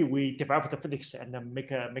we develop the physics and then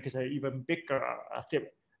make it an even bigger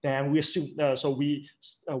theory. Then we assume we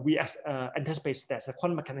anticipate that the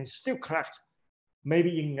quantum mechanics is still correct,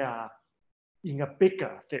 maybe in a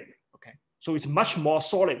bigger theory. Okay, so it's much more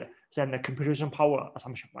solid than the computation power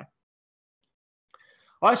assumption, right?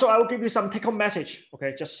 All right, so I will give you some take-home message.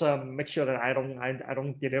 Okay, just make sure that I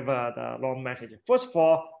don't deliver the wrong message. First of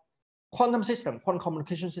all, quantum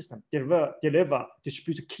communication system deliver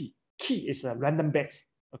distributed key. Key is a random bit.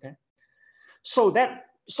 Okay, so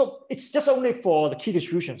it's just only for the key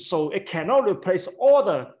distribution. So it cannot replace all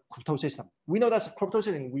the crypto system. We know that crypto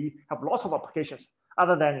system, we have lots of applications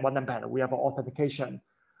other than one pattern. We have authentication,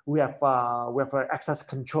 we have access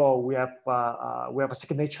control, we have a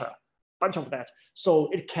signature, bunch of that.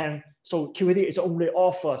 So QED is only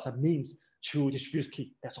offers a means to distribute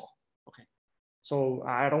key. That's all. Okay. So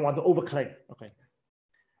I don't want to overclaim. Okay.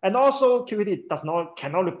 And also QED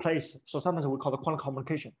cannot replace. So sometimes we call it quantum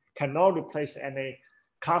communication cannot replace any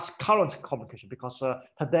current communication, because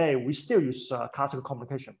today we still use classical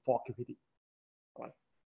communication for QPD.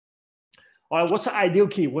 All right, what's the ideal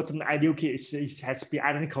key? What's an ideal key? It has to be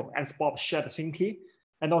identical, as Bob shared the same key,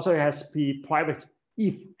 and also it has to be private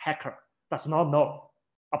if hacker does not know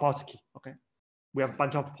about the key. Okay, we have a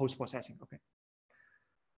bunch of post-processing. Okay.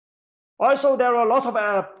 Also, there are lots of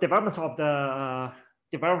developments of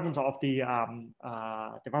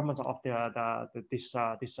this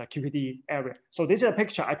QPD area. So this is a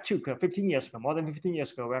picture I took 15 years ago, more than 15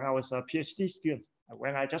 years ago, when I was a PhD student,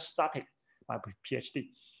 when I just started my PhD.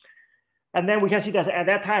 And then we can see that at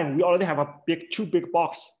that time we already have two big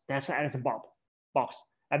box. That's an Alice Bob box,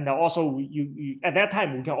 and also at that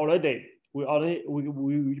time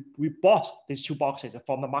we bought these two boxes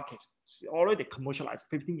from the market. It's already commercialized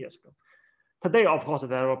 15 years ago. Today, of course,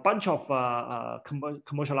 there are a bunch of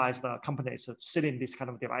commercialized companies selling these kind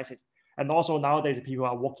of devices, and also nowadays people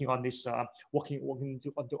are working on this, working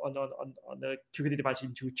on the QPD device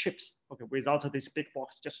into chips. Okay, without this big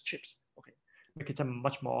box, just chips. Okay, make it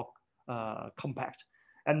much more compact,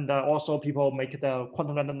 and also people make the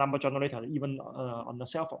quantum random number generator even on the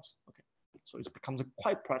cell phones. Okay, so it becomes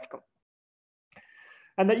quite practical.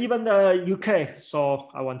 And even the UK, so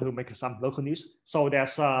I want to make some local news. So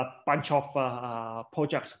there's a bunch of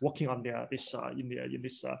projects working on this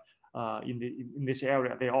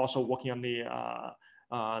area. They're also working on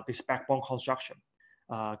this backbone construction,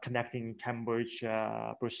 connecting Cambridge,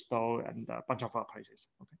 Bristol, and a bunch of other places.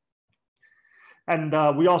 Okay. And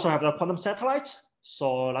we also have the quantum satellite,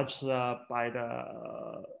 so launched by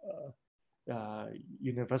the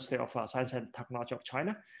University of Science and Technology of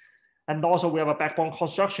China. And also we have a backbone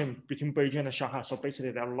construction between Beijing and Shanghai. So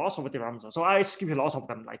basically there are lots of developments. So I skip lots of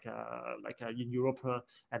them, like in Europe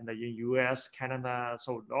and in US, Canada.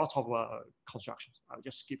 So lots of constructions. I'll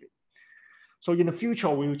just skip it. So in the future,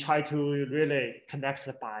 we will try to really connect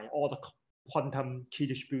by all the quantum key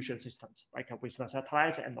distribution systems, like with the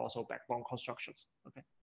satellites and also backbone constructions. Okay.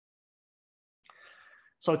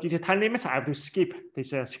 So due to time limits, I have to skip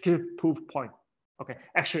this security proof point. Okay,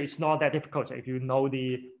 actually, it's not that difficult if you know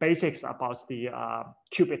the basics about the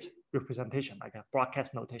qubit representation, like a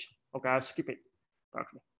broadcast notation. Okay, I'll skip it.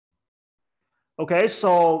 Okay,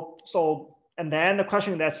 so and then the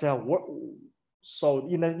question that's what? So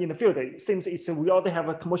in the field, it seems we already have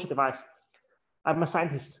a commercial device. I'm a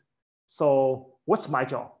scientist, so what's my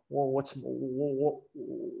job? What's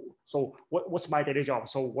my daily job?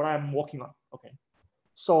 So what I'm working on? Okay,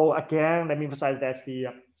 so again, let me emphasize that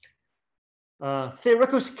the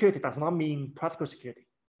theoretical security does not mean practical security.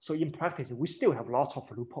 So in practice, we still have lots of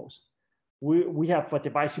loopholes. We have a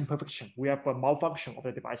device imperfection. We have a malfunction of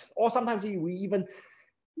the device. Or sometimes we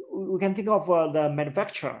can think of the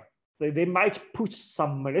manufacturer. They might put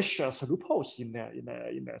some malicious loopholes in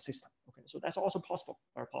the system. Okay, so that's also possible,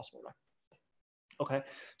 very possible, right? Okay,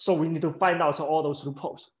 so we need to find out all those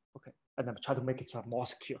loopholes. Okay, and then try to make it more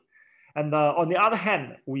secure. And on the other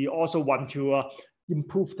hand, we also want to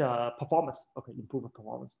improve the performance. Okay, improve the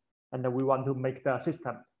performance, and we want to make the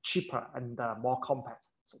system cheaper and more compact.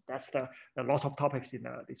 So that's the lots of topics in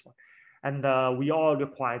this one, and we all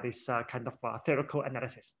require this kind of theoretical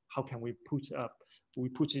analysis. How can we put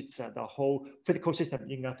it the whole physical system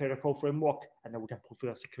in a theoretical framework, and then we can prove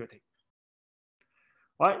the security.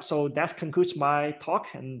 All right, so that concludes my talk,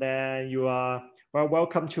 and then you are very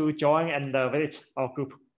welcome to join and visit our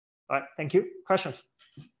group. All right, thank you. Questions?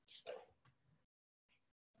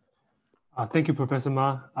 Thank you, Professor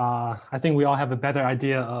Ma. I think we all have a better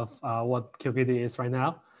idea of what QKD is right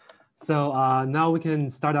now. So now we can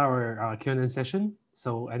start our Q&A session.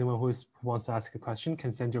 So anyone who wants to ask a question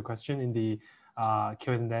can send your question in the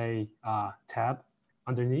Q&A tab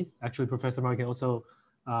underneath. Actually, Professor Ma can also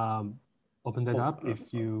open that up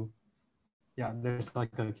if you, yeah, there's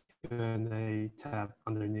like a Q&A tab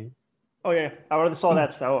underneath. Oh yeah, I already saw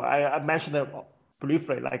that. So I mentioned it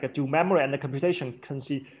briefly, like do memory and the computation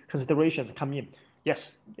considerations come in.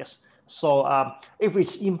 Yes, yes. So if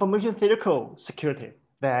it's information theoretical security,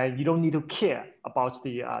 then you don't need to care about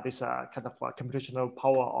the this kind of computational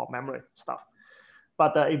power or memory stuff.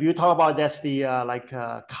 But if you talk about that's the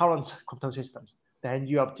current crypto systems, then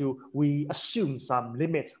you have to, we assume some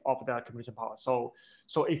limit of the computation power. So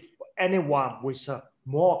if anyone with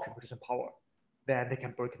more computation power, then they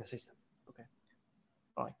can break the system. Okay.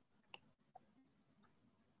 All right.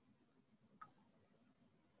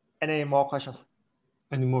 Any more questions?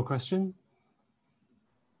 Any more questions?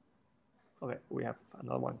 Okay, we have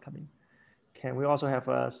another one coming. Can we also have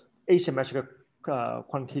a asymmetric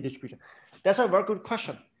quantum key distribution? That's a very good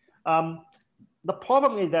question. The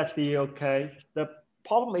problem is that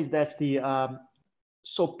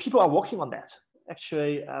so people are working on that.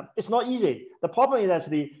 Actually, it's not easy. The problem is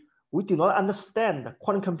that we do not understand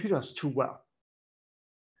quantum computers too well.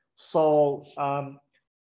 So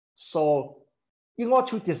in order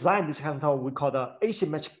to design this kind of we call the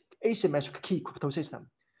asymmetric key crypto system,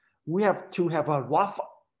 we have to have a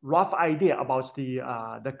rough idea about the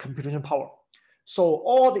computation power. So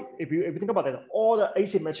if you think about it, all the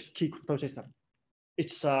asymmetric key crypto system,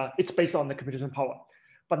 it's based on the computation power.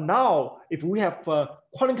 But now, if we have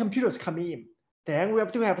quantum computers coming in, then we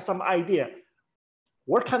have to have some idea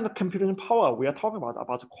what kind of computation power we are talking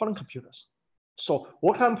about quantum computers. So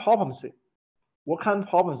what kind of problems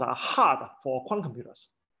are hard for quantum computers?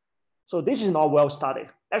 So this is not well studied.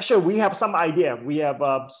 Actually, we have some idea. We have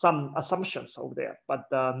some assumptions over there, but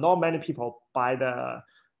not many people buy the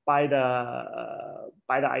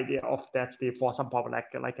idea of that for some problem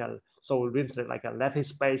like a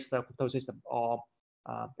lattice-based crypto system or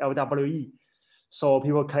LWE. So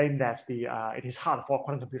people claim that it is hard for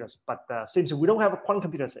quantum computers, but since we don't have quantum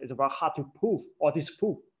computers, it's very hard to prove or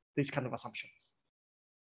disprove this kind of assumption.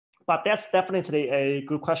 But that's definitely a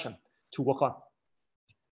good question to work on.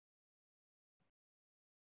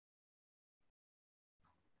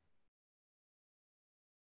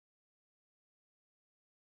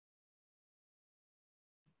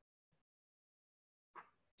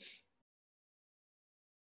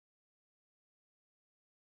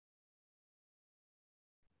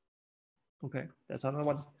 Okay, that's another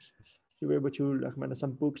one. You'll be able to recommend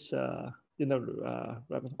some books, oh,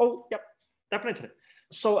 yep, definitely.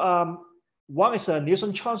 So one is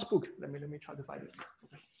Nielsen Chan's book. Let me try to find it.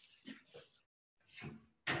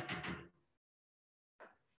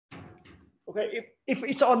 Okay, if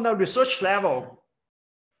it's on the research level,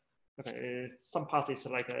 okay, some parts is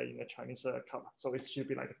like in the Chinese cover, so it should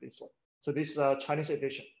be like this one. So this is a Chinese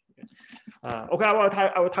edition. Okay. Okay,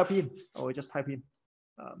 I will type in. I will just type in.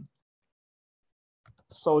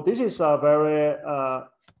 So this is a very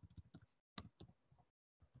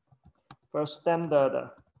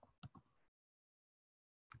standard.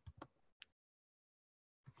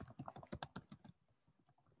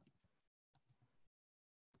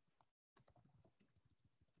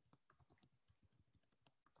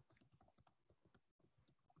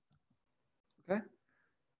 Okay.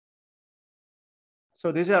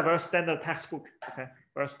 So this is a very standard textbook. Okay,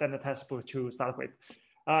 very standard textbook to start with.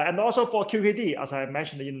 And also for QKD, as I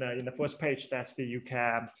mentioned in the first page, that's you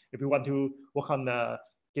can, if you want to work on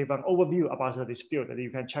give an overview about this field, you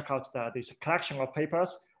can check out this collection of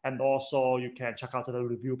papers, and also you can check out the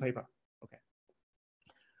review paper. Okay.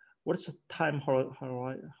 What is the time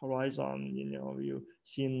horizon in your view,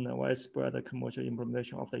 seeing widespread commercial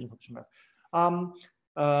implementation of the information math?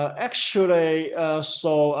 Actually,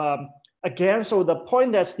 again, so the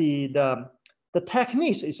point that the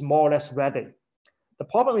techniques is more or less ready. The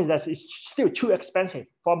problem is that it's still too expensive.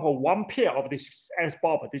 For example, one pair of this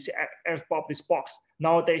ASBOB, this box,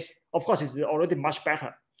 nowadays, of course, it's already much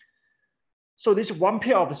better. So this one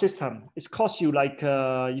pair of the system, it costs you like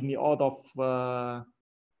in the order of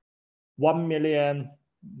 1 million,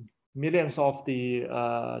 millions of the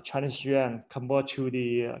Chinese yuan convert to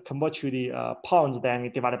the pounds, then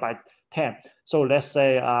divided by 10. So let's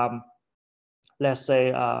say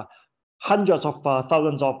hundreds of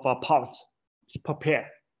thousands of pounds per pair.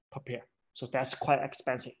 So that's quite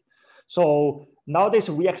expensive. So nowadays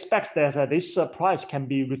we expect that this price can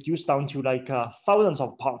be reduced down to like thousands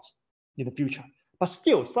of pounds in the future. But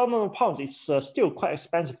still, thousands of pounds is still quite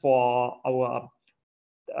expensive for our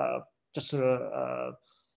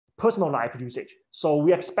personal life usage. So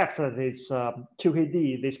we expect that this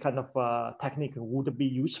QKD, this kind of technique, would be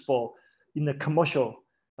useful in the commercial,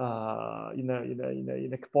 for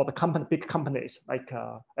the company, big companies, like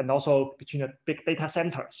and also between the big data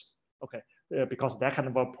centers. Okay, because that kind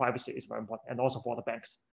of privacy is very important, and also for the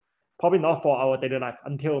banks. Probably not for our daily life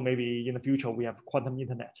until maybe in the future we have quantum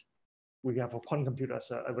internet, we have quantum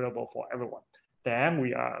computers available for everyone. Then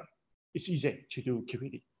it's easy to do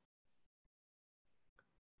QKD.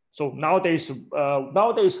 So nowadays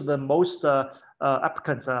the most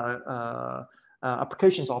applications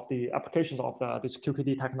of this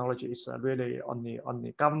QKD technology is really on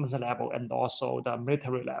the government level and also the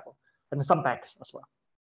military level, and some banks as well.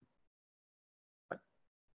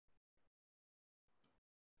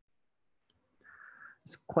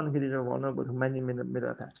 It's quantum computer vulnerable to many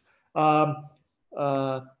middle attacks.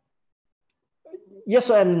 Yes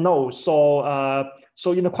and no. So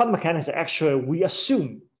in the quantum mechanics, actually we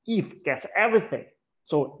assume if gets everything.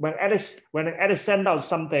 So when Alice sends out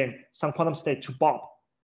some quantum state to Bob,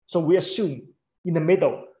 so we assume in the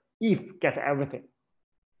middle if gets everything.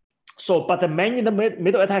 So but the man in the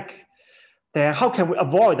middle attack, then how can we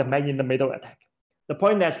avoid the man in the middle attack? The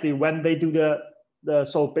point is when they do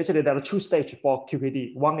so basically there are two stages for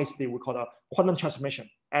QKD. One is we call the quantum transmission.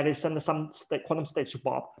 Alice sends some quantum state to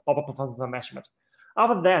Bob. Bob performs the measurement.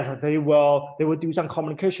 After that, they will do some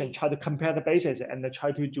communication, try to compare the bases, and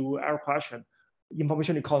try to do error correction,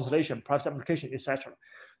 information reconciliation, privacy application, etc.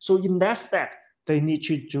 So in that step, they need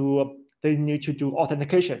to do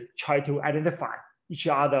authentication, try to identify each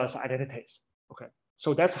other's identities. Okay,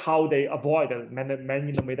 so that's how they avoid the man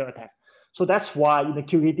in the middle attack. So that's why in the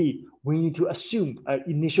QKD we need to assume an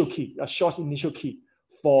initial key, a short initial key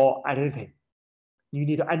for identity. You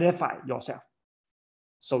need to identify yourself.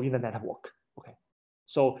 So in the network. Okay.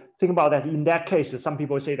 So think about that. In that case, some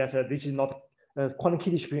people say that this is not quantum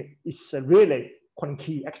key distribution. It's really quantum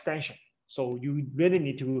key extension. So you really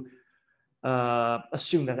need to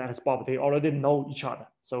assume that as Bob, they already know each other.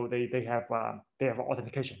 So they have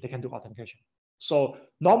authentication. They can do authentication. So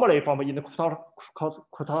normally, in the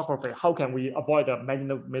cryptography, how can we avoid the man in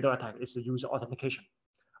the middle attack? Is to use authentication.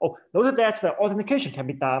 Oh, notice that the authentication can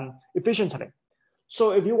be done efficiently.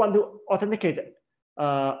 So if you want to authenticate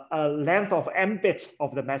a length of n bits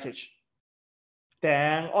of the message,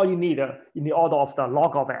 then all you need in the order of the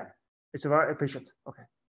log of n. It's very efficient. Okay.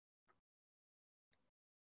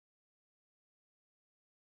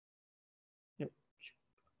 Yep.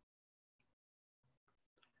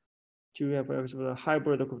 Do you have a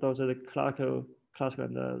hybrid cryptography, classical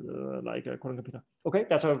and like a quantum computer? Okay,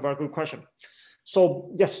 that's a very good question.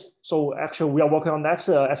 So yes, so actually we are working on that,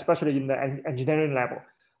 especially in the engineering level.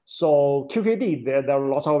 So QKD, there are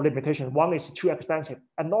lots of limitations. One is too expensive,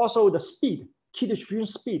 and also the speed, key distribution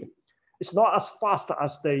speed, is not as fast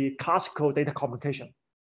as the classical data communication.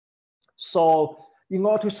 So in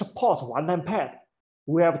order to support one-time pad,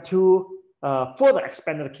 we have to further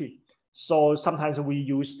expand the key. So sometimes we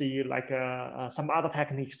use the some other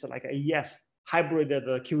techniques like AES, hybrided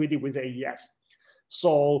the QKD with AES.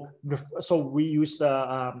 So we use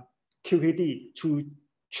the QKD to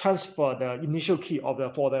transfer the initial key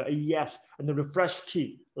for the AES and the refresh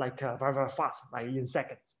key very fast, like in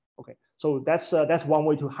seconds. Okay, so that's one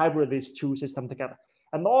way to hybrid these two systems together.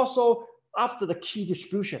 And also after the key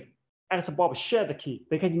distribution, as Bob shared the key,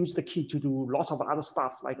 they can use the key to do lots of other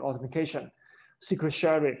stuff like authentication, secret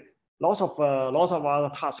sharing, lots of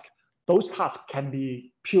other tasks. Those tasks can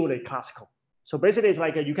be purely classical. So basically, it's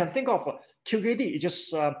like you can think of QKD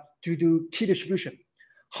just to do key distribution.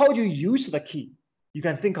 How do you use the key? You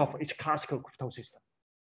can think of its classical crypto system.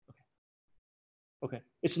 Okay,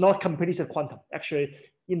 it's not completely quantum. Actually,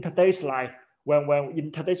 in today's life, when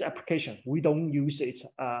in today's application, we don't use it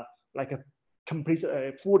like a complete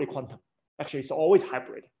fully quantum. Actually, it's always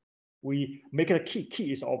hybrid. We make it a key.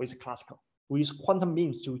 Key is always classical. We use quantum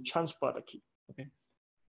means to transfer the key. Okay,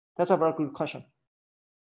 that's a very good question.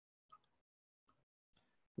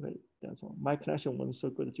 Okay, that's all. My connection wasn't so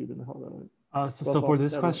good that you didn't have so for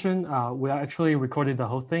this question, we actually recorded the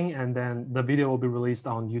whole thing, and then the video will be released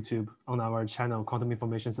on YouTube on our channel, Quantum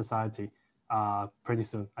Information Society, pretty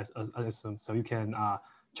soon, I assume. So you can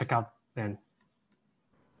check out then.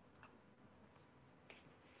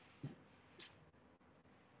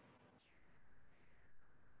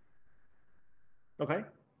 Okay,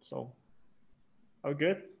 so are we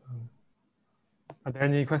good? Are there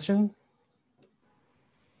any questions?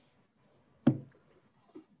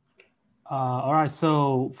 All right,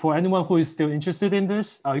 so for anyone who is still interested in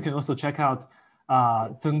this, you can also check out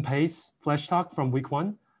Zheng Pei's Flash Talk from week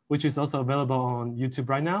 1, which is also available on YouTube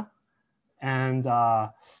right now. And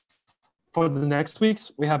for the next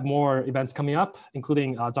weeks, we have more events coming up,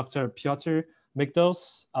 including Dr. Piotr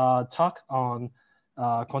Migdal's talk on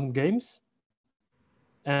quantum games,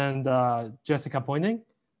 and Jessica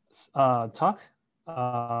Pointing's talk.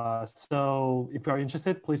 So if you're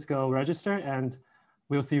interested, please go register, and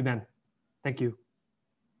we'll see you then. Thank you.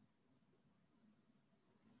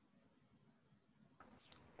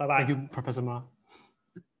 Bye-bye. Thank you, Professor Ma.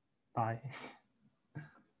 Bye.